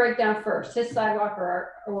gonna break down first, his sidewalk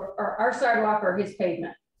or our sidewalk or his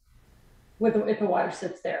pavement? If the water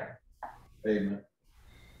sits there. Pavement.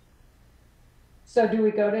 So do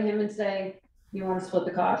we go to him and say, you want to split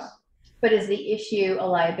the cost? But is the issue a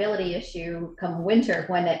liability issue come winter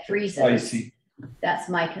when it freezes? I see. That's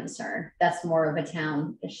my concern. That's more of a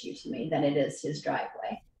town issue to me than it is his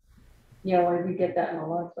driveway. You know, we get that in a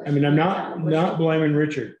lot of I places. mean, I'm not blaming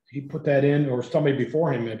Richard. He put that in, or somebody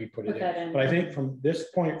before him maybe put it Put that in. in. But I think from this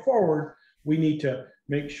point forward, we need to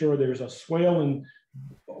make sure there's a swale, and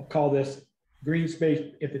I'll call this green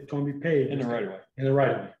space if it's going to be paved. In the right of way. In the right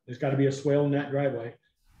of way. There's got to be a swale in that driveway.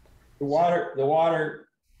 The water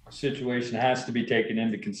situation has to be taken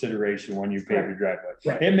into consideration when you pave your driveway.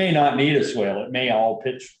 Right. It may not need a swale. It may all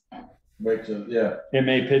pitch. Right to, yeah. It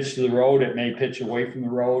may pitch to the road. It may pitch away from the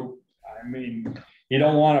road. I mean, you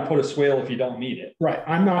don't want to put a swale if you don't need it. Right.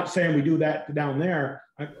 I'm not saying we do that down there.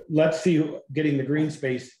 Let's see, getting the green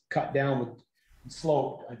space cut down with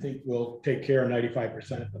slope, I think will take care of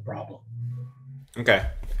 95% of the problem. Okay,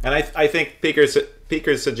 and I think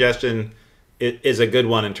Peaker's suggestion is a good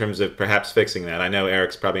one in terms of perhaps fixing that. I know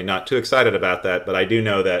Eric's probably not too excited about that, but I do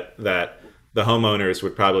know that the homeowners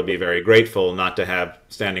would probably be very grateful not to have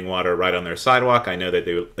standing water right on their sidewalk. I know that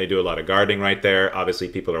they do a lot of gardening right there. Obviously,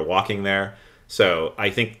 people are walking there, so I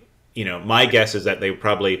think, you know, my guess is that they would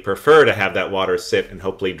probably prefer to have that water sit and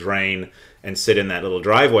hopefully drain and sit in that little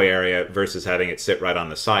driveway area versus having it sit right on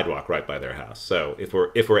the sidewalk right by their house. So if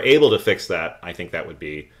we're able to fix that, I think that would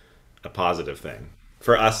be a positive thing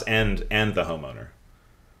for us and the homeowner.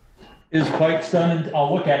 Is Pike done?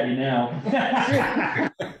 I'll look at you now.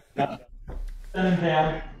 Done in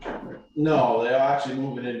town, No, they'll actually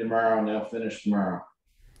move it in tomorrow and they'll finish tomorrow.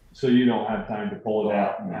 so you don't have time to pull it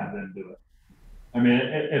out and have them do it. I mean,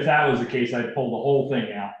 if that was the case, I'd pull the whole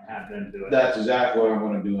thing out and have them do it. That's exactly what I'm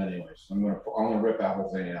gonna do anyways. I'm gonna rip that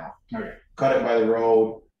whole thing out. Okay. Cut it by the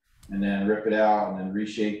road and then rip it out and then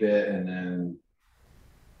reshape it and then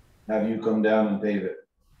have you come down and pave it.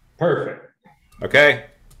 Perfect. Okay,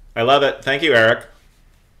 I love it. Thank you, Eric.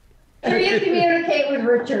 Sure, you communicate with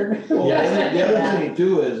Richard. Well, the other thing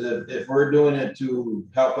too is if we're doing it to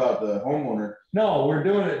help out the homeowner, No, we're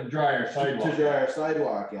doing it to dry our to sidewalk. dry our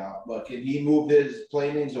sidewalk out, but can he move his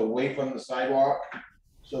planings away from the sidewalk?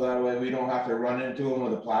 So that way we don't have to run into him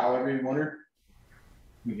with a plow every winter?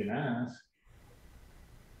 We can ask.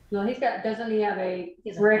 No, doesn't he have a He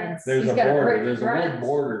has a brick? fence. There's He's a got border, brick there's a fence. wood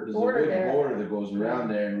border. There's a Border big there. border that goes around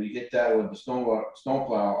there and we get that with the snow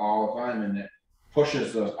plow all the time and it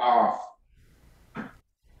pushes us off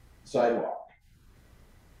sidewalk.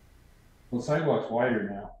 Well, sidewalk's wider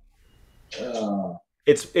now.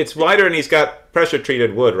 It's wider and he's got pressure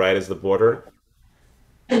treated wood, right, as the border.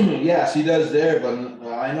 Yes, he does there, but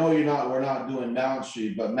I know we're not doing Mount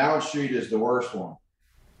Street, but Mount Street is the worst one.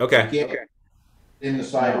 Okay. You can't in the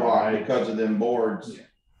sidewalk because of them boards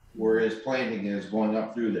where his planting is going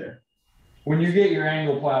up through there. When you get your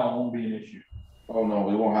angle plow, it won't be an issue. Oh, no,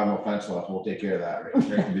 we won't have no fence left. We'll take care of that right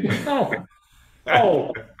at the beginning.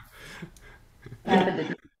 Oh.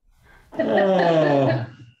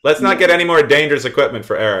 Let's not get any more dangerous equipment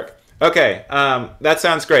for Eric. Okay, that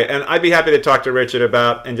sounds great, and I'd be happy to talk to Richard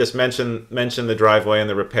about and just mention the driveway and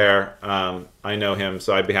the repair. I know him,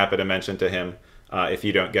 so I'd be happy to mention to him if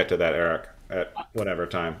you don't get to that, Eric, at whatever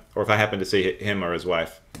time, or if I happen to see him or his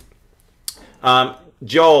wife.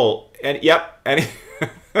 Joel, and yep,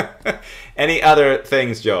 any other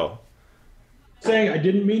things, Joel? Saying I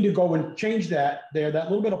didn't mean to go and change that there. That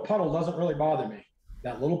little bit of puddle doesn't really bother me.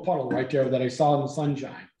 That little puddle right there that I saw in the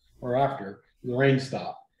sunshine or after the rain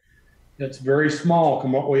stopped. That's very small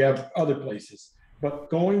from what we have other places. But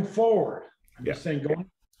going forward, I'm just saying,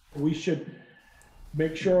 we should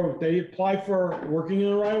make sure if they apply for working in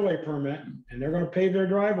a right-of-way permit and they're going to pave their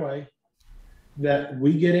driveway, that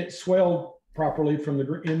we get it swelled properly from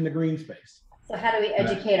in the green space. So how do we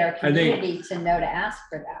educate our community to know to ask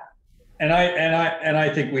for that? And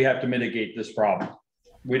I think we have to mitigate this problem.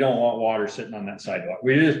 We don't want water sitting on that sidewalk.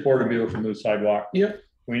 We just poured a beautiful new sidewalk. Yep.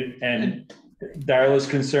 And Darla's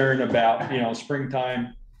concerned about,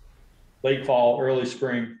 springtime, late fall, early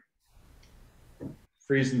spring,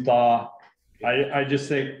 freeze and thaw. I just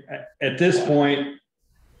think at this point,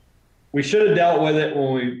 we should have dealt with it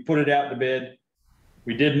when we put it out to bid.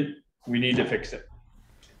 We didn't. We need to fix it.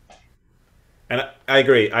 And I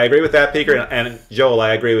agree. I agree with that, Peter. And Joel,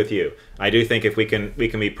 I agree with you. I do think if we can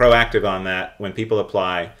be proactive on that when people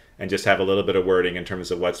apply and just have a little bit of wording in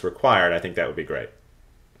terms of what's required, I think that would be great.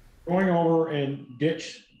 Going over and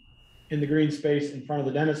ditch in the green space in front of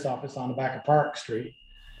the dentist's office on the back of Park Street,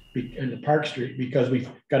 because we've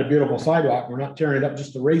got a beautiful sidewalk. We're not tearing it up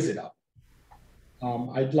just to raise it up.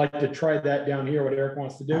 I'd like to try that down here, what Eric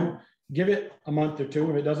wants to do. Give it a month or two.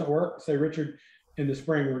 If it doesn't work, say, Richard, in the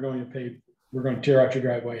spring, we're going to tear out your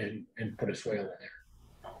driveway and put a swale in there.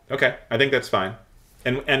 Okay, I think that's fine.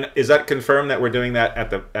 And is that confirmed that we're doing that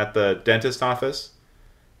at the dentist office?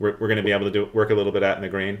 We're going to be able to work a little bit out in the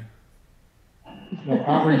green. No,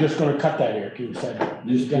 aren't we just going to cut that, Eric? You said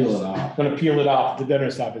just peel it off. Going to peel it off the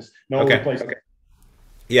dentist office. No replacement. Okay.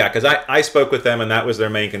 Yeah, because I spoke with them and that was their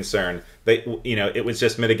main concern. It was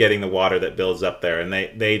just mitigating the water that builds up there, and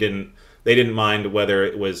they didn't mind whether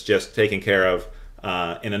it was just taken care of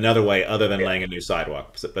in another way other than laying a new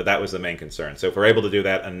sidewalk. But that was the main concern. So if we're able to do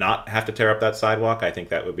that and not have to tear up that sidewalk, I think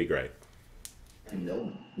that would be great.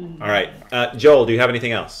 All right, Joel, do you have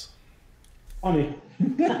anything else? Funny.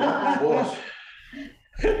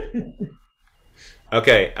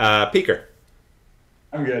 Okay, Peeker.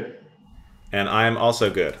 I'm good. And I am also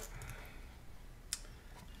good.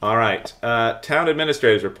 All right, town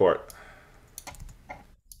administrator's report.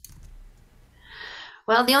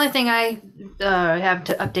 Well, the only thing I have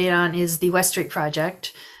to update on is the West Street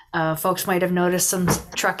project. Folks might have noticed some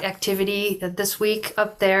truck activity this week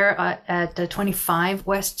up there at 25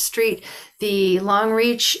 West Street. The long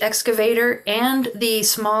reach excavator and the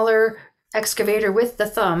smaller excavator with the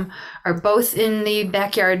thumb are both in the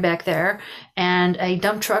backyard back there, and a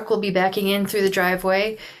dump truck will be backing in through the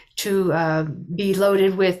driveway to be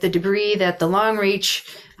loaded with the debris that the long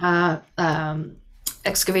reach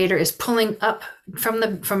excavator is pulling up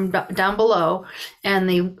from down below, and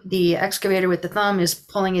the excavator with the thumb is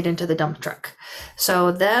pulling it into the dump truck.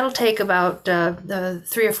 So that'll take about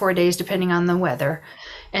 3 or 4 days depending on the weather.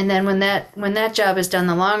 And then when that job is done,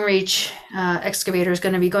 the long reach excavator is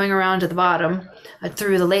going to be going around to the bottom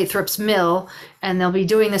through the Lathrop's mill, and they'll be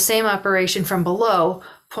doing the same operation from below,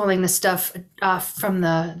 pulling the stuff off from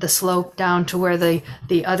the slope down to where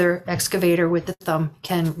the other excavator with the thumb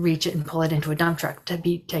can reach it and pull it into a dump truck to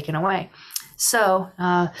be taken away. So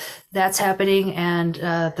that's happening, and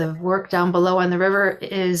the work down below on the river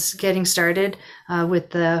is getting started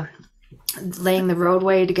with laying the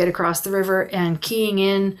roadway to get across the river and keying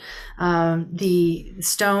in the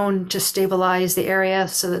stone to stabilize the area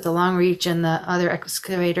so that the long reach and the other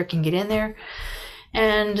excavator can get in there.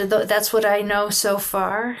 And that's what I know so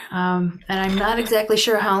far. And I'm not exactly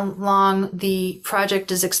sure how long the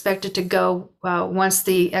project is expected to go once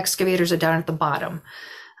the excavators are down at the bottom.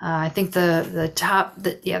 I think the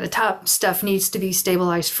top stuff needs to be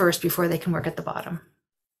stabilized first before they can work at the bottom.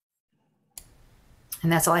 And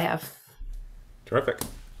that's all I have. Terrific.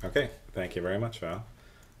 Okay. Thank you very much, Val.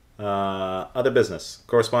 Other business,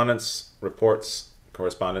 correspondence, reports,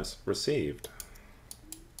 correspondence received.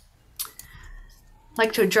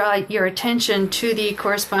 like to draw your attention to the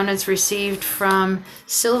correspondence received from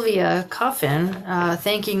Sylvia Coffin,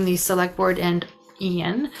 thanking the Select Board and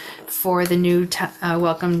Ian for the new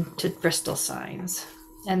Welcome to Bristol signs.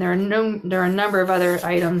 And there are a number of other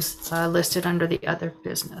items listed under the other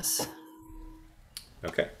business.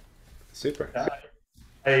 Okay, super.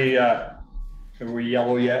 Are we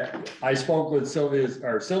yellow yet? I spoke with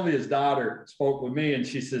Sylvia's daughter spoke with me, and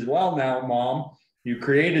she says, well, now, Mom, you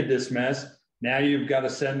created this mess. Now you've got to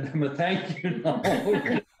send them a thank you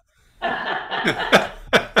note.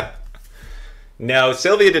 No,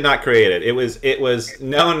 Sylvia did not create it. It was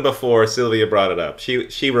known before Sylvia brought it up.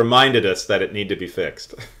 She reminded us that it needed to be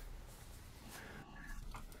fixed.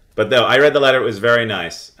 But though I read the letter, it was very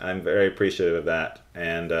nice. I'm very appreciative of that,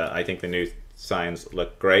 and I think the new signs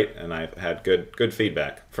look great, and I've had good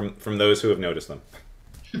feedback from those who have noticed them.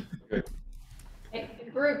 Hey,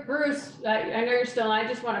 Bruce, I know you're still on. I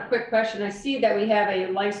just want a quick question. I see that we have a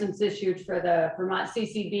license issued for the Vermont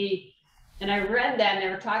CCB, and I read that and they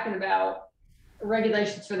were talking about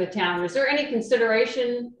regulations for the town. Is there any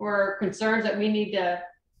consideration or concerns that we need to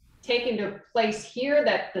take into place here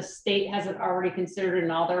that the state hasn't already considered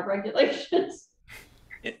in all their regulations?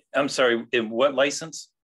 I'm sorry, in what license?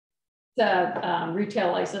 The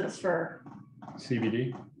retail license for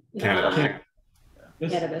CBD?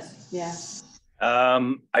 Cannabis, yeah.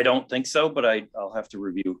 I don't think so, but I'll have to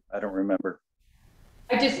review. I don't remember.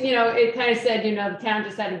 I just, it kind of said, the town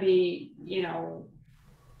just had to be,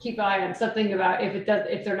 keep an eye on something about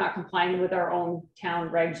if they're not complying with our own town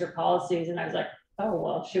regs or policies. And I was like, oh,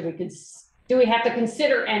 well, do we have to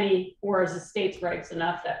consider any, or is the state's regs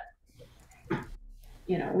enough that,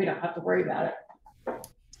 we don't have to worry about it?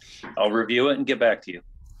 I'll review it and get back to you.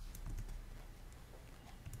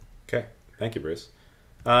 Okay, thank you, Bruce.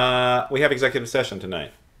 We have executive session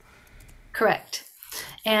tonight. Correct.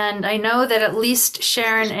 And I know that at least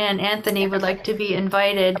Sharon and Anthony would like to be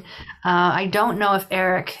invited. I don't know if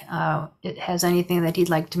Eric has anything that he'd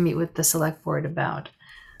like to meet with the Select Board about.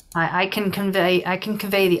 I can convey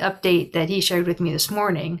the update that he shared with me this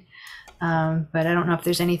morning, but I don't know if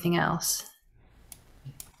there's anything else.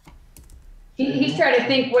 He's trying to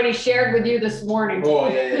think what he shared with you this morning. Oh,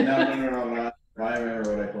 yeah. No. I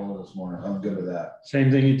remember what I told him this morning. I'm good with that.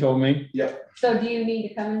 Same thing you told me? Yep. So do you need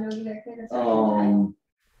to come into executive session?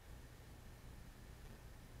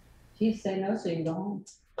 Please say no so you can go home.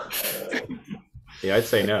 Yeah, I'd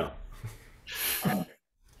say no. I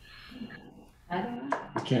don't know.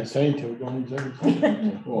 You can't say until we go in executive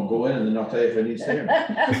session. Well, go in and then I'll tell you if I need to stay.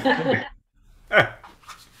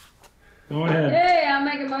 Go ahead. Hey, I'll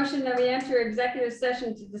make a motion that we enter executive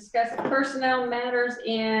session to discuss personnel matters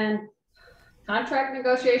and contract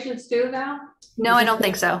negotiations too, Val? No, I don't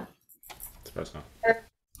think so. Suppose not.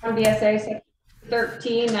 On BSA section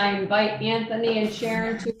 13, I invite Anthony and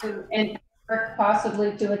Sharon and Eric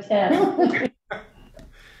possibly to attend.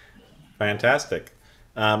 Fantastic.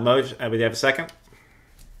 Motion, we have a second?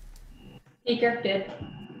 Speaker did.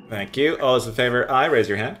 Thank you. All those in favor, aye, raise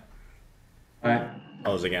your hand. Aye.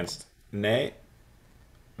 All those against, nay.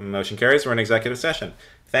 Motion carries. We're in executive session.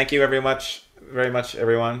 Thank you very much,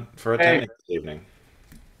 everyone, for attending this evening.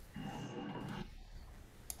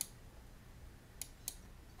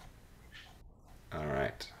 All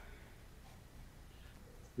right.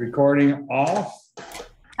 Recording off.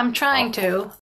 I'm trying to.